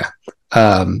 Yeah.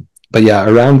 But yeah,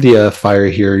 around the fire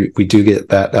here, we do get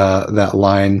that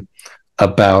line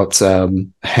about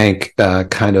Hank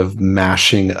kind of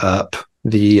mashing up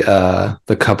the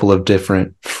couple of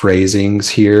different phrasings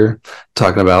here,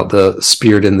 talking about the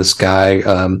spirit in the sky.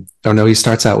 Oh no, he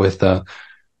starts out with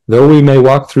though we may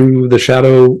walk through the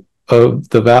shadow of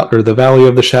the valley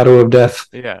of the shadow of death.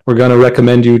 Yeah, we're going to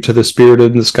recommend you to the spirit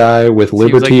in the sky with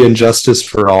liberty like and justice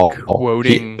for all.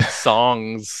 Quoting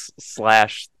songs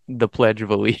 / the Pledge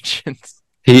of Allegiance.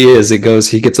 He is. It goes.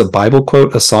 He gets a Bible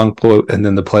quote, a song quote, and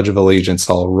then the Pledge of Allegiance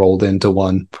all rolled into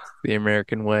one. The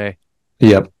American way.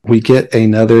 Yep. We get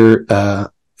another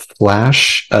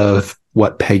flash of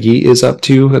what Peggy is up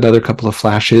to. Another couple of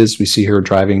flashes. We see her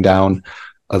driving down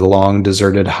a long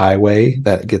deserted highway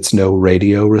that gets no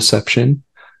radio reception.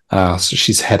 So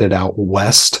she's headed out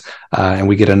west, and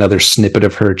we get another snippet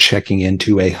of her checking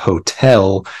into a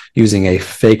hotel using a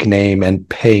fake name and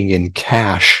paying in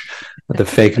cash. The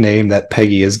fake name that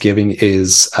Peggy is giving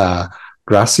is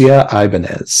Gracia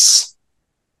Ibanez.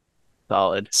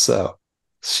 Solid. So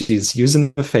she's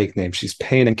using the fake name. She's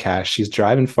paying in cash. She's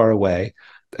driving far away.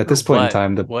 At this point in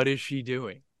time, what is she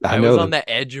doing? I was on the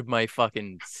edge of my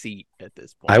fucking seat at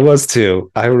this point. I was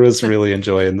too. I was really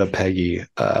enjoying the Peggy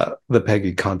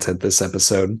content this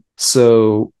episode.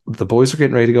 So the boys are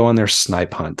getting ready to go on their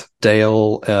snipe hunt.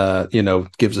 Dale,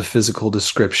 gives a physical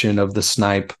description of the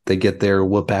snipe. They get their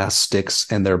whoop ass sticks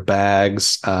and their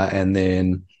bags, and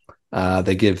then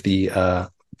they give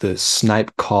the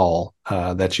snipe call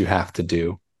that you have to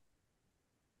do.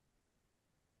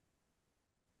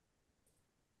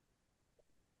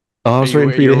 Oh, I was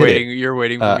waiting for you to hit it. You're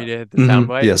waiting for me to hit the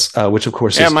soundbite? Yes, which of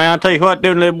course is... Yeah, man, I'll tell you what,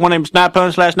 doing one of them snipe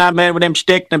hunts last night, man, with them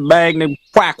sticks and the bag and them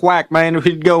whack, man,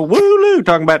 we'd go woo-loo,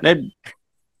 talking about that.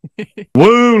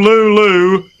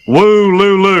 Woo-loo-loo,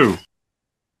 woo-loo-loo.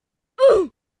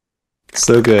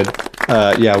 So good.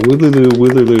 Yeah,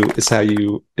 woo-loo-loo is how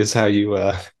you is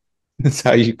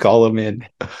how you call them in.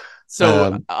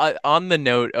 So on the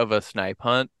note of a snipe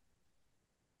hunt,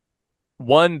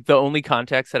 the only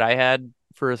context that I had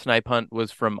for a snipe hunt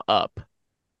was from Up.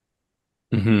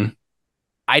 Mm-hmm.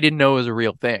 I didn't know it was a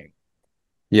real thing.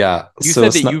 Yeah. You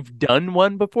said that you've done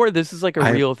one before? This is like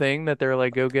a real thing that they're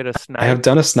like, go get a snipe? I have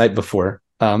done a snipe before.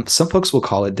 Some folks will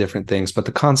call it different things, but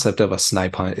the concept of a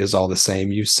snipe hunt is all the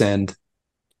same. You send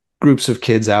groups of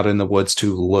kids out in the woods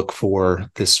to look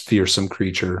for this fearsome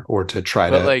creature or to try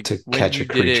to catch a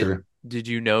creature. Did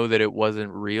you know that it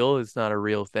wasn't real? It's not a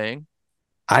real thing?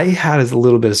 I had a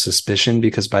little bit of suspicion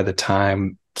because by the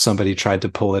time somebody tried to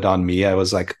pull it on me, I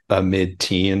was like a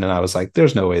mid-teen, and I was like,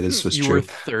 there's no way this was true. You were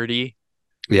 30?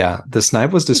 Yeah. The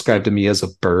snipe was described to me as a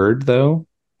bird, though,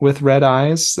 with red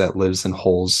eyes that lives in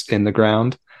holes in the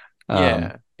ground.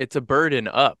 Yeah. It's a bird in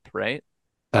Up, right?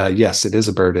 Yes, it is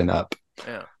a bird in Up.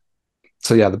 Yeah.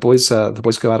 So yeah, the boys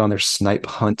go out on their snipe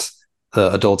hunt.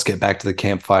 The adults get back to the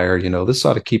campfire. This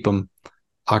ought to keep them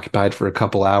occupied for a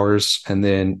couple hours, and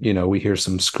then we hear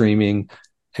some screaming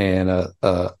and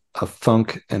a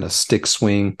thunk and a stick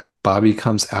swing. Bobby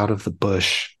comes out of the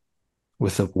bush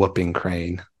with a whooping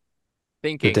crane,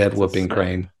 the dead whooping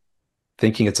crane,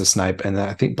 thinking it's a snipe. And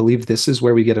I believe this is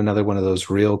where we get another one of those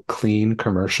real clean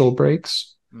commercial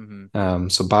breaks. Mm-hmm.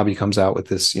 So Bobby comes out with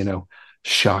this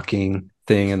shocking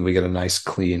thing, and we get a nice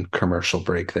clean commercial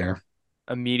break there.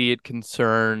 Immediate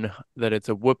concern that it's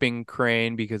a whooping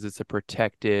crane because it's a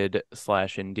protected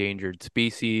 / endangered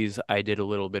species. I did a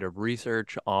little bit of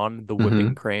research on the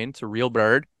whooping crane. It's a real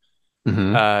bird.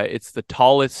 Mm-hmm. It's the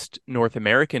tallest North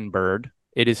American bird.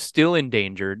 It is still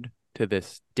endangered to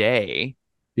this day.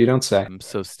 You don't say.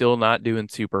 So still not doing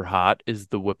super hot is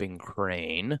the whooping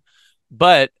crane.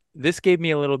 But this gave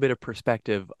me a little bit of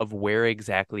perspective of where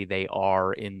exactly they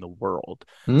are in the world.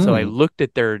 So I looked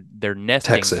at their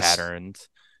nesting patterns.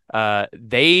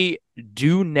 They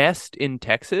do nest in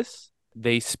Texas.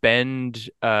 They spend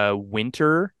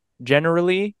winter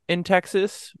generally in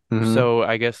Texas. Mm-hmm. So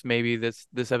I guess maybe this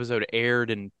episode aired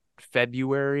in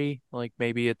February. Like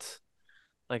maybe it's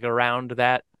like around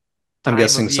that. I'm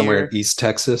guessing somewhere in East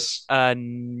Texas.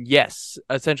 Yes,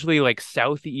 essentially like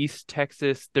Southeast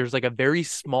Texas. There's like a very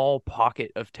small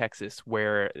pocket of Texas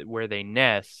where they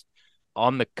nest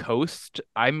on the coast.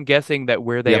 I'm guessing that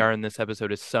where they are in this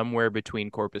episode is somewhere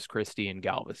between Corpus Christi and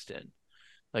Galveston,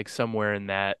 like somewhere in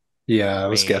that. Yeah, I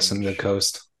was guessing the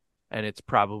coast. And it's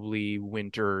probably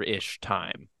winter-ish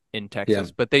time in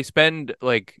Texas, but they spend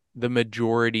like the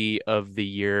majority of the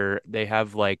year. They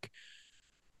have like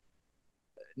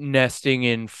nesting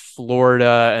in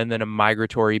Florida and then a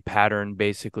migratory pattern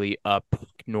basically up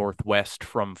northwest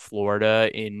from Florida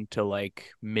into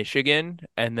like Michigan,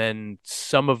 and then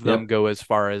some of them go as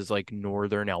far as like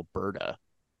northern Alberta.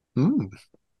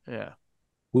 Yeah.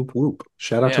 Whoop whoop.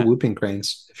 Shout out to Yeah. whooping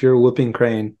cranes. If you're a whooping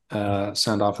crane,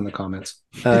 sound off in the comments.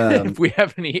 If we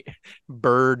have any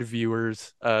bird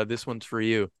viewers, this one's for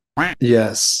you.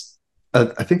 Yes.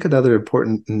 I think another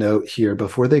important note here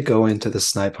before they go into the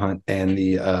snipe hunt and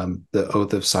the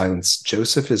oath of silence,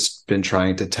 Joseph has been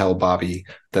trying to tell Bobby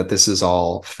that this is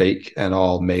all fake and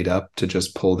all made up to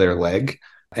just pull their leg,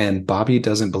 and Bobby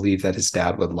doesn't believe that his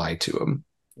dad would lie to him,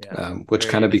 which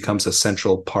kind of becomes a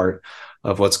central part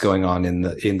of what's going on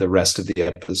in the rest of the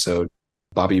episode.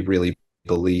 Bobby really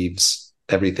believes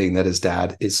everything that his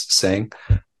dad is saying.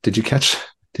 Did you catch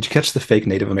the fake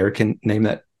Native American name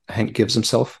that Hank gives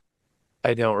himself?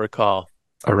 I don't recall.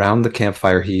 Around the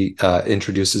campfire, he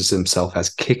introduces himself as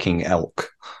Kicking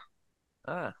Elk.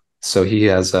 So he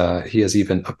has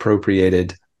even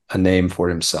appropriated a name for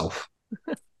himself.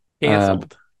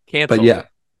 Canceled. But yeah,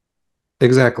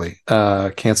 exactly.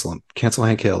 Cancel him. Cancel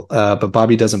Hank Hill. But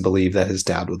Bobby doesn't believe that his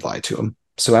dad would lie to him.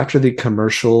 So after the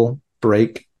commercial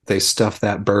break, they stuff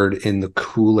that bird in the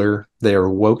cooler. They are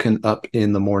woken up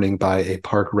in the morning by a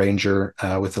park ranger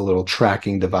with a little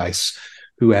tracking device,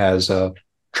 who has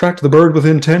tracked the bird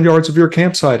within 10 yards of your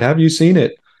campsite. Have you seen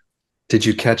it? Did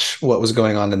you catch what was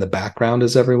going on in the background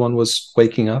as everyone was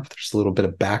waking up? There's a little bit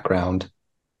of background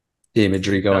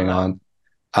imagery going on.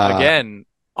 Again,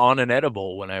 on an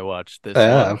edible when I watched this.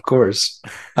 Of course.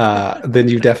 Then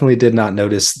you definitely did not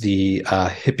notice the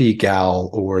hippie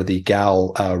gal or the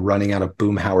gal running out of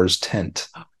Boomhauer's tent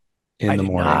in the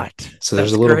morning. Not. So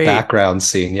there's a little background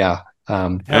scene. Yeah.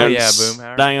 Hell yeah,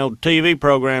 Boomhauer. Dang old TV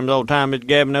programs all the time. It's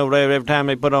Gavin over there every time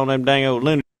they put on them dang old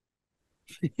loony.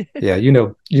 Yeah, you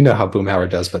know how Boomhauer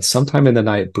does, but sometime in the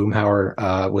night,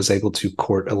 Boomhauer was able to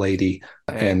court a lady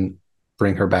and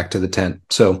bring her back to the tent.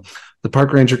 So the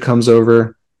park ranger comes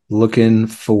over looking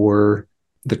for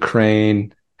the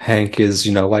crane. Hank is,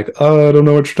 like, oh, I don't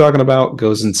know what you're talking about.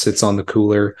 Goes and sits on the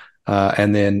cooler.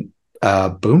 And then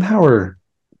Boomhauer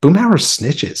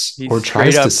snitches or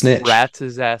tries to snitch. Rats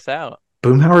his ass out.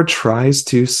 Boomhauer tries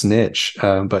to snitch,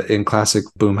 but in classic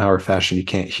Boomhauer fashion, you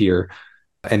can't hear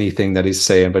anything that he's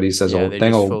saying. But he says, "Oh,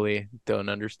 dang old, fully don't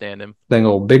understand him. Dang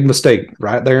old big mistake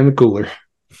right there in the cooler."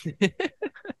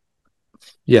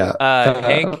 Yeah.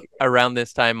 Hank around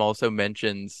this time also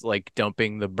mentions like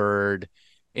dumping the bird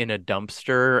in a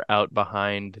dumpster out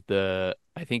behind the.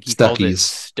 I think he called it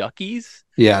Stuckey's.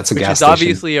 Yeah, it's a gas station. Which is station.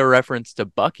 obviously a reference to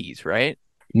Buc-ee's, right?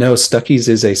 No, Stuckey's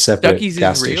is a separate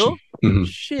gas is real? station. Mm-hmm.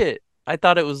 Shit. I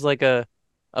thought it was like a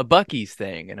Buc-ee's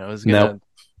thing, and I was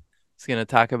gonna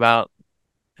talk about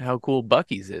how cool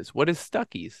Buc-ee's is. What is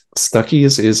Stuckey's?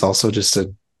 Stuckey's is also just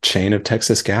a chain of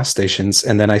Texas gas stations,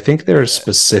 and then I think they're a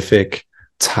specific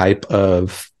type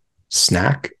of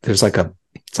snack. There's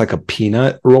it's like a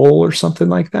peanut roll or something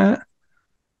like that.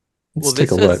 Let's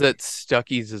take a look. That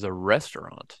Stuckey's is a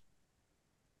restaurant.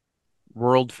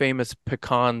 World famous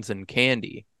pecans and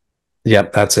candy.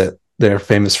 Yep, that's it. They're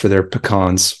famous for their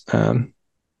pecans. So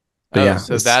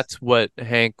that's what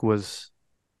Hank was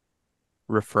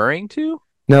referring to?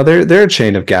 No, they're a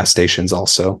chain of gas stations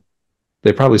also.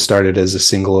 They probably started as a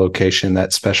single location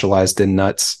that specialized in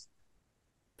nuts.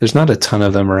 There's not a ton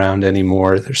of them around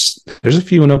anymore. There's a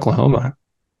few in Oklahoma.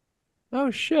 Oh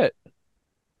shit.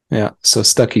 Yeah, so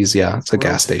Stuckey's, it's a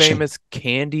gas station. Famous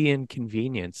candy and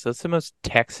convenience. That's the most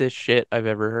Texas shit I've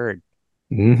ever heard.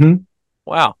 Mm-hmm.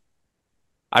 Wow.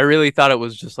 I really thought it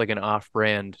was just like an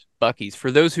off-brand Buc-ee's.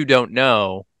 For those who don't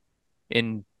know,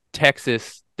 in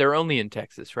Texas, they're only in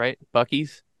Texas, right?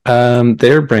 Buc-ee's?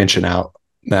 They're branching out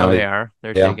now. Oh, they are?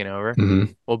 They're taking over?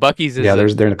 Mm-hmm. Well, Buc-ee's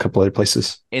is they're in a couple other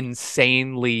places.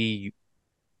 Insanely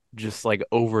just like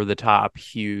over-the-top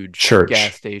huge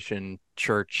gas station,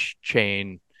 church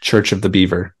chain. Church of the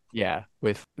Beaver. Yeah,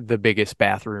 with the biggest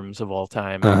bathrooms of all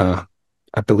time.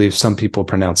 I believe some people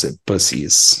pronounce it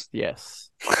bussies. Yes.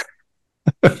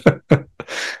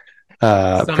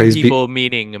 Some people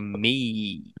meaning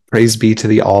me. Praise be to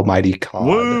the Almighty God.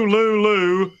 Woo loo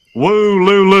loo. Woo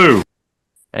loo loo.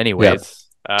 Anyways,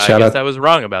 I guess I was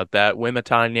wrong about that.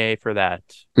 Wimatanye for that.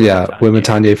 Yeah,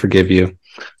 Wimatanye forgive you.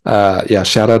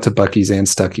 Shout out to Buc-ee's and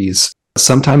Stuckey's.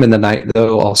 Sometime in the night,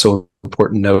 though, also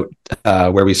important note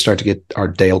where we start to get our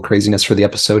Dale craziness for the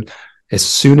episode. As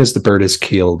soon as the bird is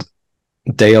killed,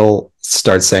 Dale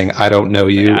starts saying, "I don't know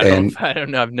you," I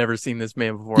don't know. I've never seen this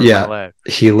man before in my life.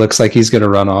 He looks like he's going to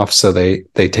run off, so they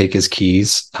take his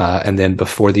keys, and then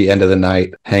before the end of the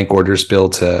night, Hank orders Bill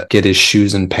to get his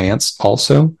shoes and pants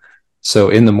also. So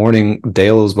in the morning,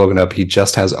 Dale is woken up. He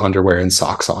just has underwear and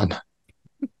socks on.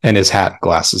 and his hat and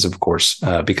glasses, of course,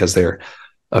 because they're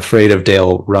afraid of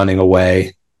Dale running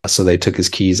away. So they took his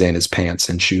keys and his pants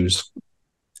and shoes.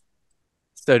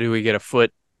 So do we get a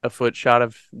foot shot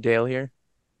of Dale here?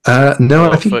 No,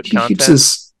 Little I think foot he keeps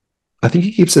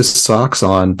content? his socks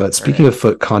on. But speaking of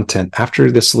foot content,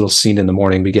 after this little scene in the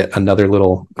morning, we get another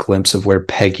little glimpse of where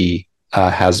Peggy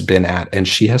has been at, and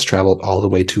she has traveled all the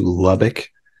way to Lubbock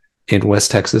in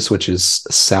West Texas, which is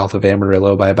south of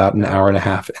Amarillo by about an hour and a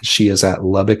half, and she is at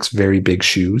Lubbock's Very Big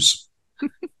Shoes.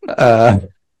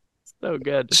 So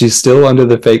good. She's still under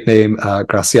the fake name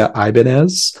Gracia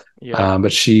Ibanez, Yeah.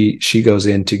 but she goes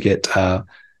in to get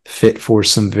fit for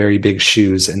some very big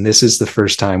shoes, and this is the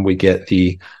first time we get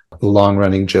the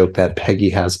long-running joke that Peggy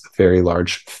has very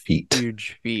large feet.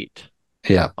 Huge feet.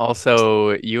 Yeah,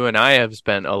 Also, you and I have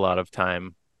spent a lot of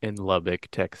time in Lubbock,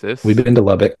 Texas. we've been to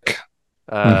Lubbock.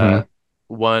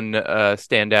 One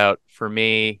standout for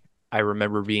me, I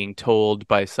remember being told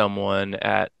by someone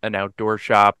at an outdoor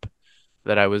shop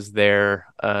that I was there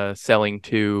selling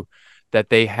to, that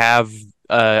they have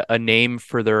a name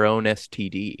for their own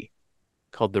STD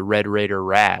called the Red Raider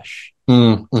Rash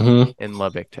Mm-hmm. in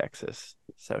Lubbock, Texas.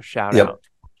 So shout Yep.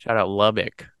 out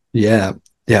Lubbock. Yeah.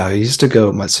 I used to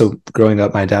go. So growing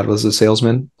up, my dad was a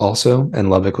salesman also, and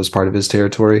Lubbock was part of his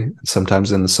territory.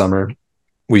 Sometimes in the summer,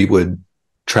 we would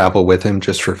travel with him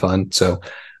just for fun. So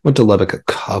went to Lubbock a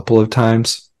couple of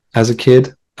times as a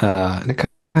kid, and it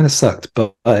kind of sucked.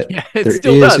 But Yeah, it there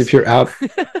still is, does. if you're out,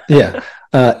 yeah,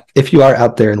 if you are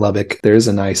out there in Lubbock, there is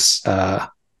a nice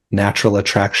natural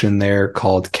attraction there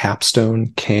called Capstone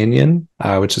Canyon,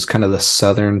 which is kind of the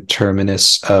southern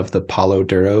terminus of the Palo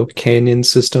Duro Canyon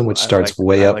system, which starts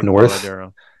way I up like north. Palo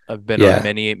Duro. I've been Yeah.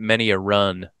 on many a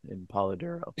run in Palo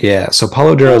Duro. Yeah, so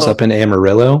Palo Duro's Oh. up in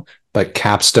Amarillo, but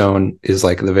Capstone is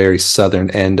like the very southern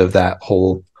end of that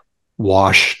whole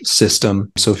wash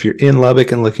system. So if you're in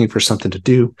Lubbock and looking for something to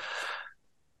do,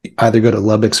 either go to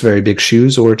Lubbock's Very Big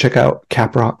Shoes or check out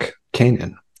Caprock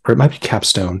Canyon. Or it might be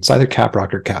Capstone. It's either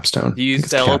Caprock or Capstone. Do you I think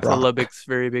it's sell to Caprock. Lubbock's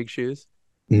Very Big Shoes?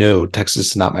 No, Texas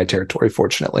is not my territory,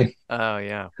 fortunately. Oh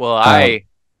yeah. Well,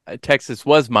 Texas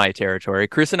was my territory.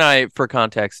 Chris and I, for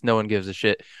context, no one gives a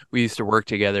shit. We used to work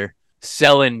together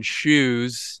selling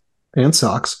shoes And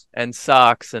socks. and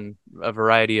socks and a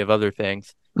variety of other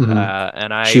things. Mhm.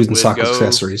 And I Shoes and would sock go.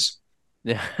 accessories.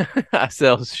 Yeah, I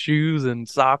sell shoes and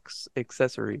socks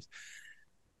accessories.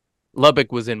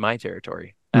 Lubbock was in my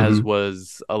territory, as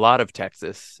was a lot of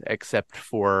Texas, except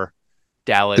for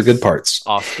Dallas, The good parts.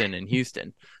 Austin, and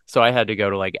Houston. So I had to go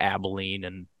to like Abilene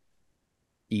and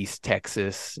East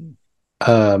Texas.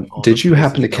 All Did the you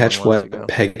happen to places catch no one wants to what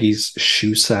go. Peggy's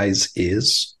shoe size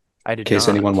is? I In did case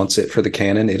not. anyone wants it for the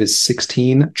Canon, it is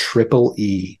 16 triple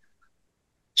E,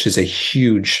 which is a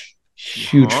huge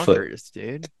foot. Honkers,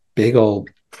 dude. Big old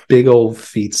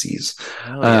feetsies.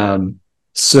 Hell yeah.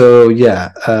 So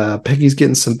yeah, Peggy's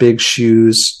getting some big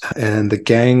shoes, and the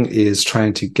gang is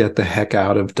trying to get the heck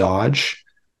out of Dodge.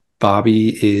 Bobby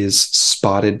is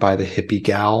spotted by the hippie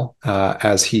gal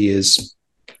as he is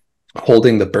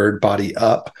holding the bird body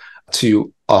up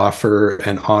to offer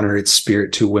and honor its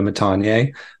spirit to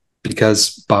Wimitanye,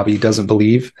 because Bobby doesn't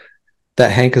believe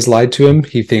that Hank has lied to him.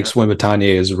 He thinks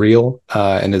Wimitanye is real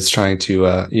and is trying to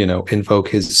invoke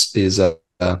his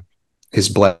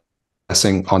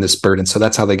blessing on this bird. And so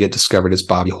that's how they get discovered, is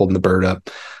Bobby holding the bird up.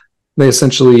 They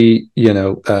essentially,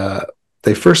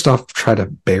 they first off try to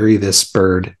bury this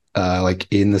bird like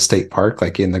in the state park,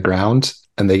 like in the ground,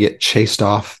 and they get chased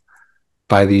off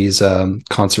by these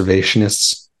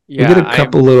conservationists. Yeah, we get a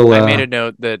couple little. I made a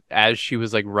note that as she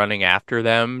was like running after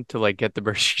them to like get the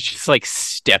bird, she just like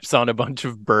steps on a bunch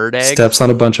of bird eggs. Steps on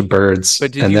a bunch of birds.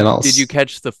 But and then did you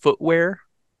catch the footwear?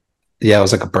 Yeah, it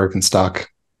was like a Birkenstock.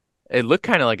 It looked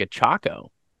kind of like a Chaco.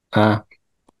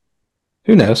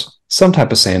 Who knows? Some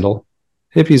type of sandal.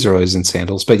 Hippies are always in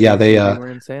sandals, but yeah, they were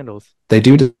in sandals. They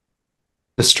do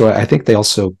destroy. I think they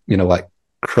also like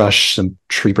crush some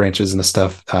tree branches and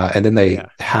stuff, and then they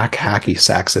hack hacky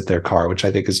sacks at their car, which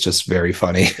I think is just very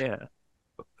funny. Yeah,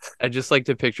 I just like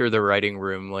to picture the writing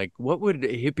room. Like, what would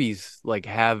hippies like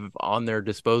have on their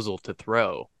disposal to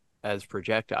throw as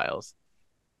projectiles?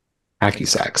 Hacky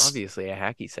sacks. Obviously, a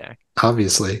hacky sack.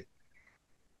 Obviously.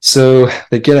 So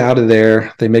they get out of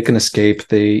there. They make an escape.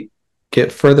 They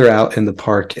get further out in the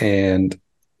park and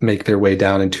make their way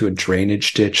down into a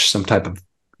drainage ditch, some type of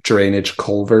drainage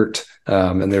culvert.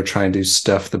 And they're trying to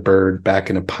stuff the bird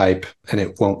back in a pipe, and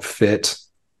it won't fit.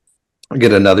 I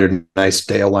get another nice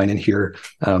Dale line in here.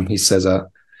 He says,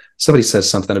 somebody says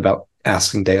something about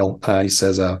asking Dale. He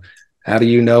says, how do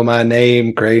you know my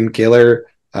name, Grain Killer?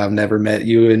 I've never met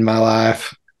you in my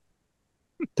life.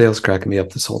 Dale's cracking me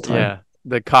up this whole time. Yeah,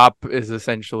 the cop is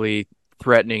essentially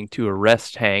threatening to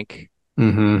arrest Hank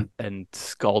Mm-hmm. and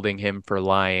scalding him for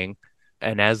lying.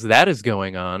 And as that is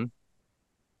going on,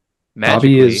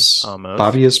 magically, almost,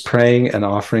 Bobby is praying and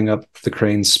offering up the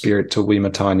crane's spirit to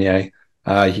Wimatanye.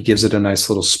 He gives it a nice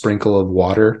little sprinkle of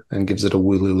water and gives it a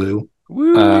wooloo.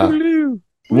 woo, And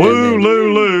Woo then-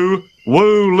 loo loo.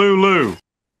 Woo loo loo.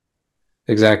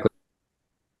 Exactly.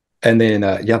 And then,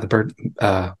 the bird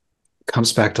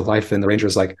comes back to life, and the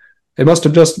ranger's like, it must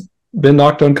have just been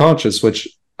knocked unconscious, which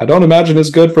I don't imagine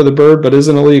is good for the bird, but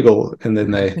isn't illegal. And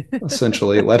then they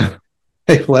essentially let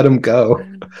him go.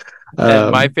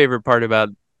 And my favorite part about,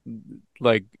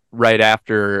 like, right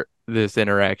after this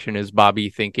interaction is Bobby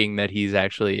thinking that he's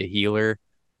actually a healer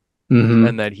Mhm.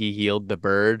 and that he healed the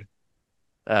bird.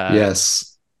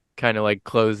 Yes. Kind of like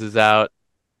closes out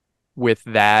with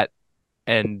that,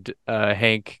 and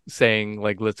Hank saying,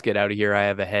 like, let's get out of here, I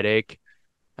have a headache.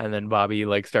 And then Bobby,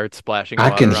 like, starts splashing I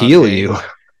water can on heal Hank. you.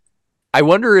 I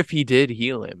wonder if he did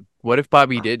heal him. What if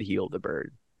Bobby did heal the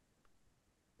bird?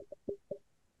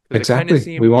 'Cause Exactly. It kinda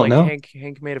seemed We won't like know.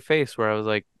 Hank made a face where I was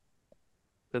like,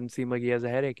 doesn't seem like he has a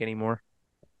headache anymore.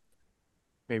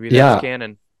 Maybe that's Yeah.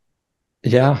 canon.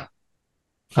 Yeah.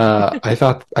 I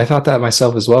thought that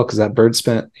myself as well, because that bird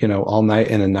spent, all night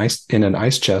in an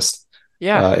ice chest,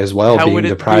 Yeah. as well, How being would it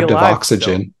be deprived of alive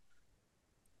oxygen.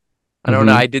 I don't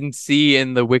know. Mhm. I didn't see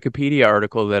in the Wikipedia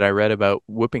article that I read about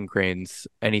whooping cranes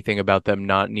anything about them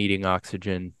not needing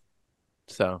oxygen.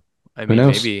 So, I mean,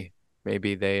 knows? maybe they don't need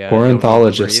to breathe.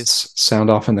 Ornithologists, sound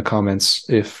off in the comments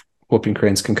if whooping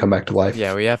cranes can come back to life.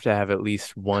 Yeah, we have to have at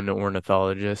least one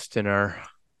ornithologist in our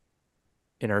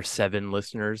 7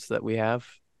 listeners that we have.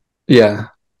 Yeah.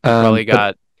 Probably But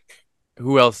got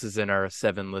who else is in our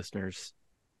 7 listeners?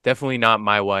 Definitely not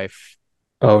my wife.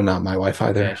 not my wife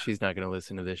either. Yeah, she's not gonna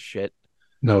listen to this shit.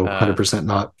 No, 100%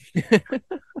 not.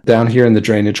 Down here in the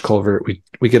drainage culvert,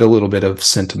 we get a little bit of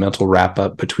sentimental wrap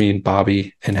up between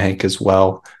Bobby and Hank as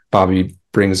well. Bobby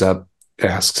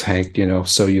asks Hank,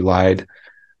 so you lied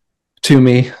to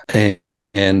me, and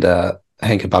Hank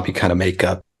and Bobby kind of make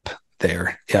up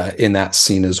there in that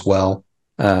scene as well.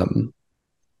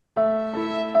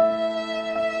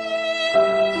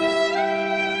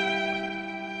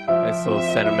 Nice little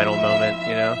sentimental moment,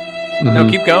 No, mhm.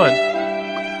 keep going.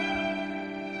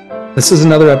 This is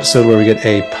another episode where we get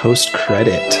a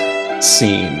post-credit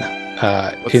scene.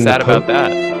 What's sad about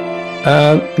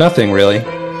that? Nothing really,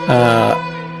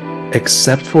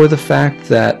 except for the fact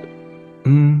that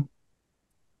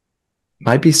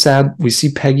might be sad. We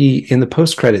see Peggy in the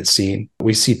post-credit scene.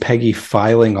 We see Peggy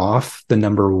filing off the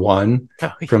number 1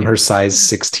 Oh, from yeah. her size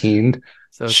 16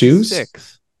 So it's shoes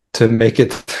 6. to make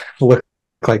it look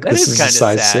like That this is is a kinda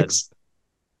size sad. 6.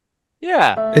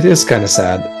 Yeah. It is kind of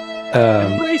sad.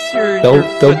 Embrace your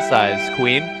they'll- foot size,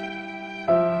 Queen.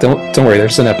 Don't worry.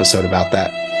 There's an episode about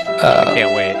that. I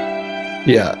can't wait.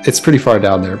 Yeah, it's pretty far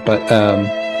down there, but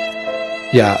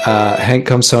Hank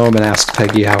comes home and asks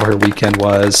Peggy how her weekend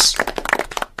was.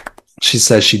 She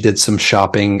says she did some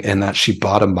shopping and that she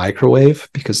bought a microwave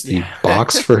because the Yeah.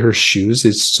 box for her shoes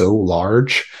is so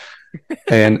large.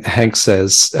 And Hank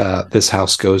says this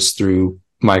house goes through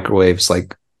microwaves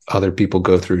like other people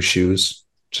go through shoes.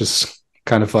 Just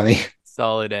kind of funny.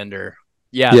 Solid ender.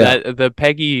 Yeah, Yeah. the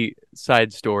Peggy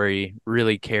side story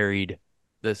really carried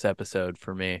this episode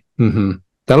for me. Hmm.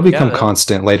 That'll become that-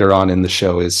 constant later on in the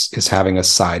show is having a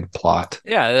side plot.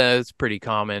 Yeah, that's pretty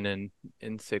common in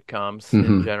sitcoms in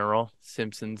Mhm. general.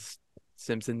 Simpsons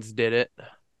did it.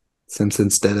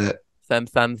 Simpsons did it.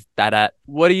 Simpsons did it.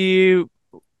 What do you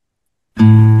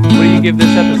give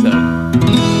this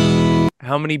episode?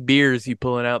 How many beers you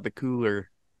pulling out the cooler?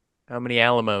 How many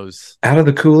Alamos? Out of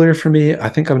the cooler for me, I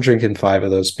think I'm drinking 5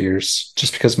 of those beers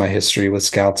just because my history with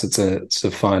Scouts. It's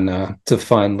a fun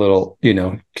little,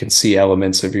 can see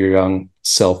elements of your young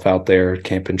self out there,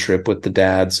 camping trip with the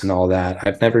dads and all that.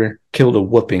 I've never killed a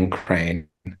whooping crane.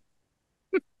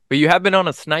 But you have been on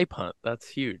a snipe hunt. That's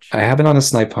huge. I have been on a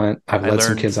snipe hunt. I've I led some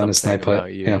learned kids on a something snipe hunt.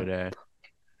 about you Yeah. today.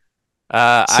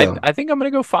 So- I think I'm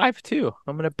gonna go 5 too.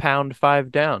 I'm gonna pound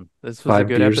 5 down. This was a 5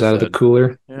 good beers episode. out of the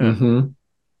cooler. Yeah. Hmm.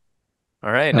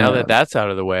 All right, now that Um, that's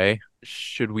out of the way,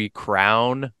 should we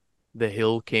crown the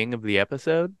Hill King of the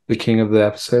episode? The king of the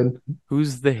episode.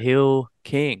 Who's the Hill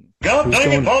King? God Who's dang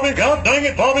going- it, Bobby, God dang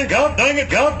it, Bobby, God dang it,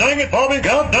 God dang it, Bobby,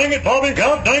 God dang it, Bobby,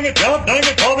 God dang it, God dang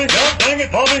it, Bobby, God dang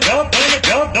it, Bobby, God dang it,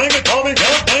 God dang it, Bobby,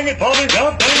 God dang it, Bobby,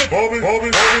 God dang it, Bobby,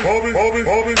 Bobby, Bobby, Bobby,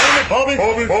 Bobby, dang it, Bobby,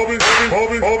 Bobby, Bobby,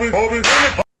 Bobby, Bobby, Bobby,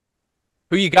 dang it.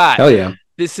 Who you got? Hell yeah.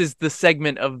 This is the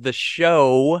segment of the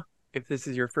show. If this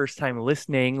is your first time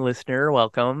listening, listener,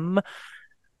 welcome.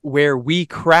 Where we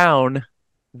crown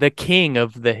the King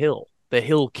of the Hill. the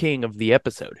Hill King of the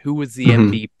episode? Who was the Mhm.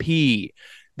 MVP?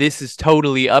 This is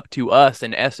totally up to us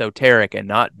and esoteric and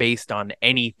not based on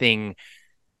anything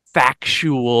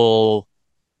factual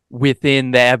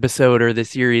within the episode or the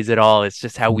series at all. It's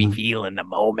just how we Mhm. feel in the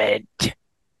moment.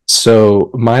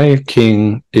 So my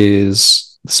king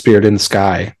is the spirit in the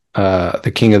sky.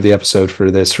 The king of the episode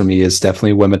for this for me is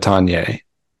definitely Wimitanye.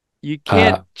 You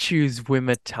can't choose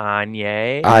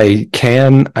Wimitanye. I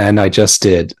can, and I just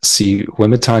did. See,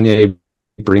 Wimitanye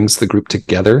brings the group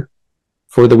together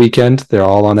for the weekend. They're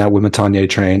all on that Wimitanye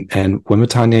train, and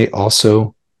Wimitanye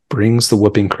also brings the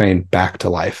whooping crane back to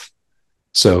life.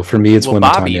 So for me, it's Well,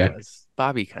 Bobby Wimitanye. does.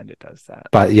 Bobby kind of does that.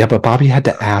 But Bobby had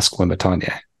to ask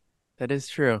Wimitanye. That is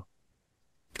true.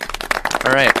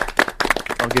 All right.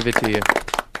 I'll give it to you.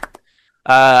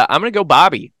 I'm going to go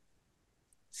Bobby.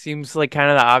 Seems like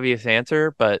kind of the obvious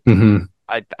answer, but Mhm.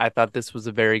 I thought this was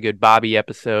a very good Bobby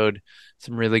episode.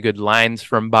 Some really good lines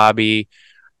from Bobby.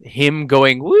 Him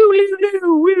going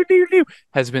woo-loo-loo,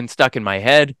 has been stuck in my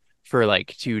head for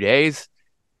like 2 days.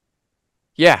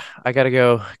 Yeah, I got to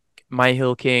go my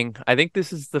Hill King. I think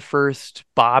this is the first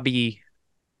Bobby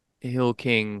Hill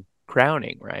King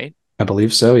crowning, right? I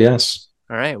believe so, yes.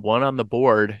 All right, one on the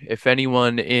board. If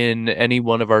anyone in any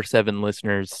one of our 7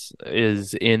 listeners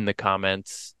is in the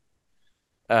comments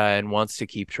and wants to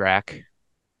keep track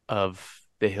of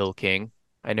the Hill King,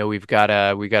 I know we got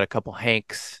a couple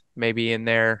Hanks maybe in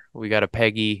there. We got a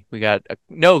Peggy. We got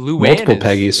Luann. Multiple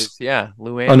Peggy's.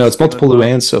 Luann. Oh no, it's multiple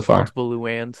Luanns so far, Multiple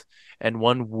Luanns and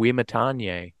one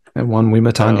Wimitanye. and one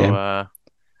Wimitanye. So,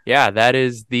 yeah, that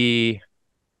is the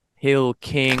Hill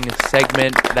King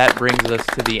segment. That brings us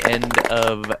to the end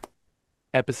of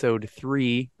episode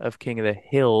 3 of King of the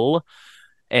Hill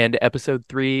and episode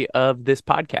 3 of this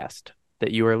podcast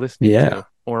that you are listening to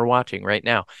or watching right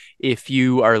now. If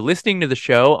you are listening to the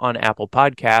show on Apple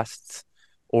Podcasts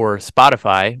or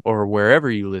Spotify or wherever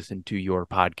you listen to your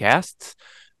podcasts,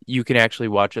 you can actually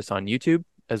watch us on YouTube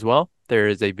as well. There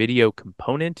is a video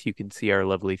component. You can see our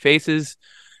lovely faces.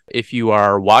 If you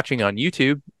are watching on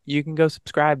YouTube, you can go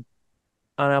subscribe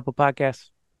on Apple Podcasts.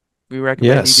 We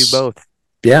recommend you do both.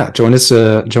 Yeah, join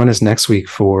us next week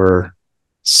for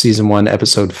season 1,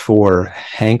 episode 4.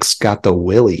 Hank's got the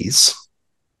willies.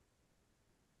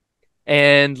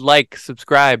 And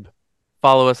subscribe,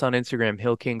 follow us on Instagram,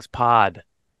 Hill Kings Pod.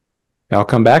 I'll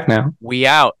come back now. We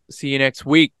out. See you next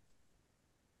week.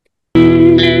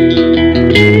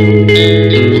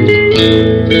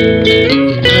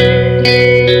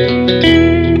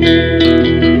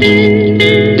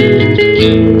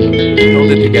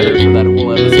 Held it together for that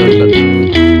whole episode, but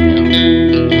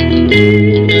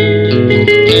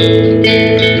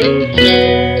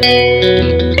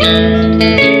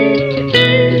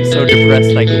so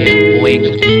depressed I can't blink.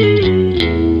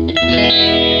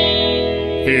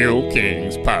 Hill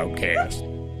Kings Podcast.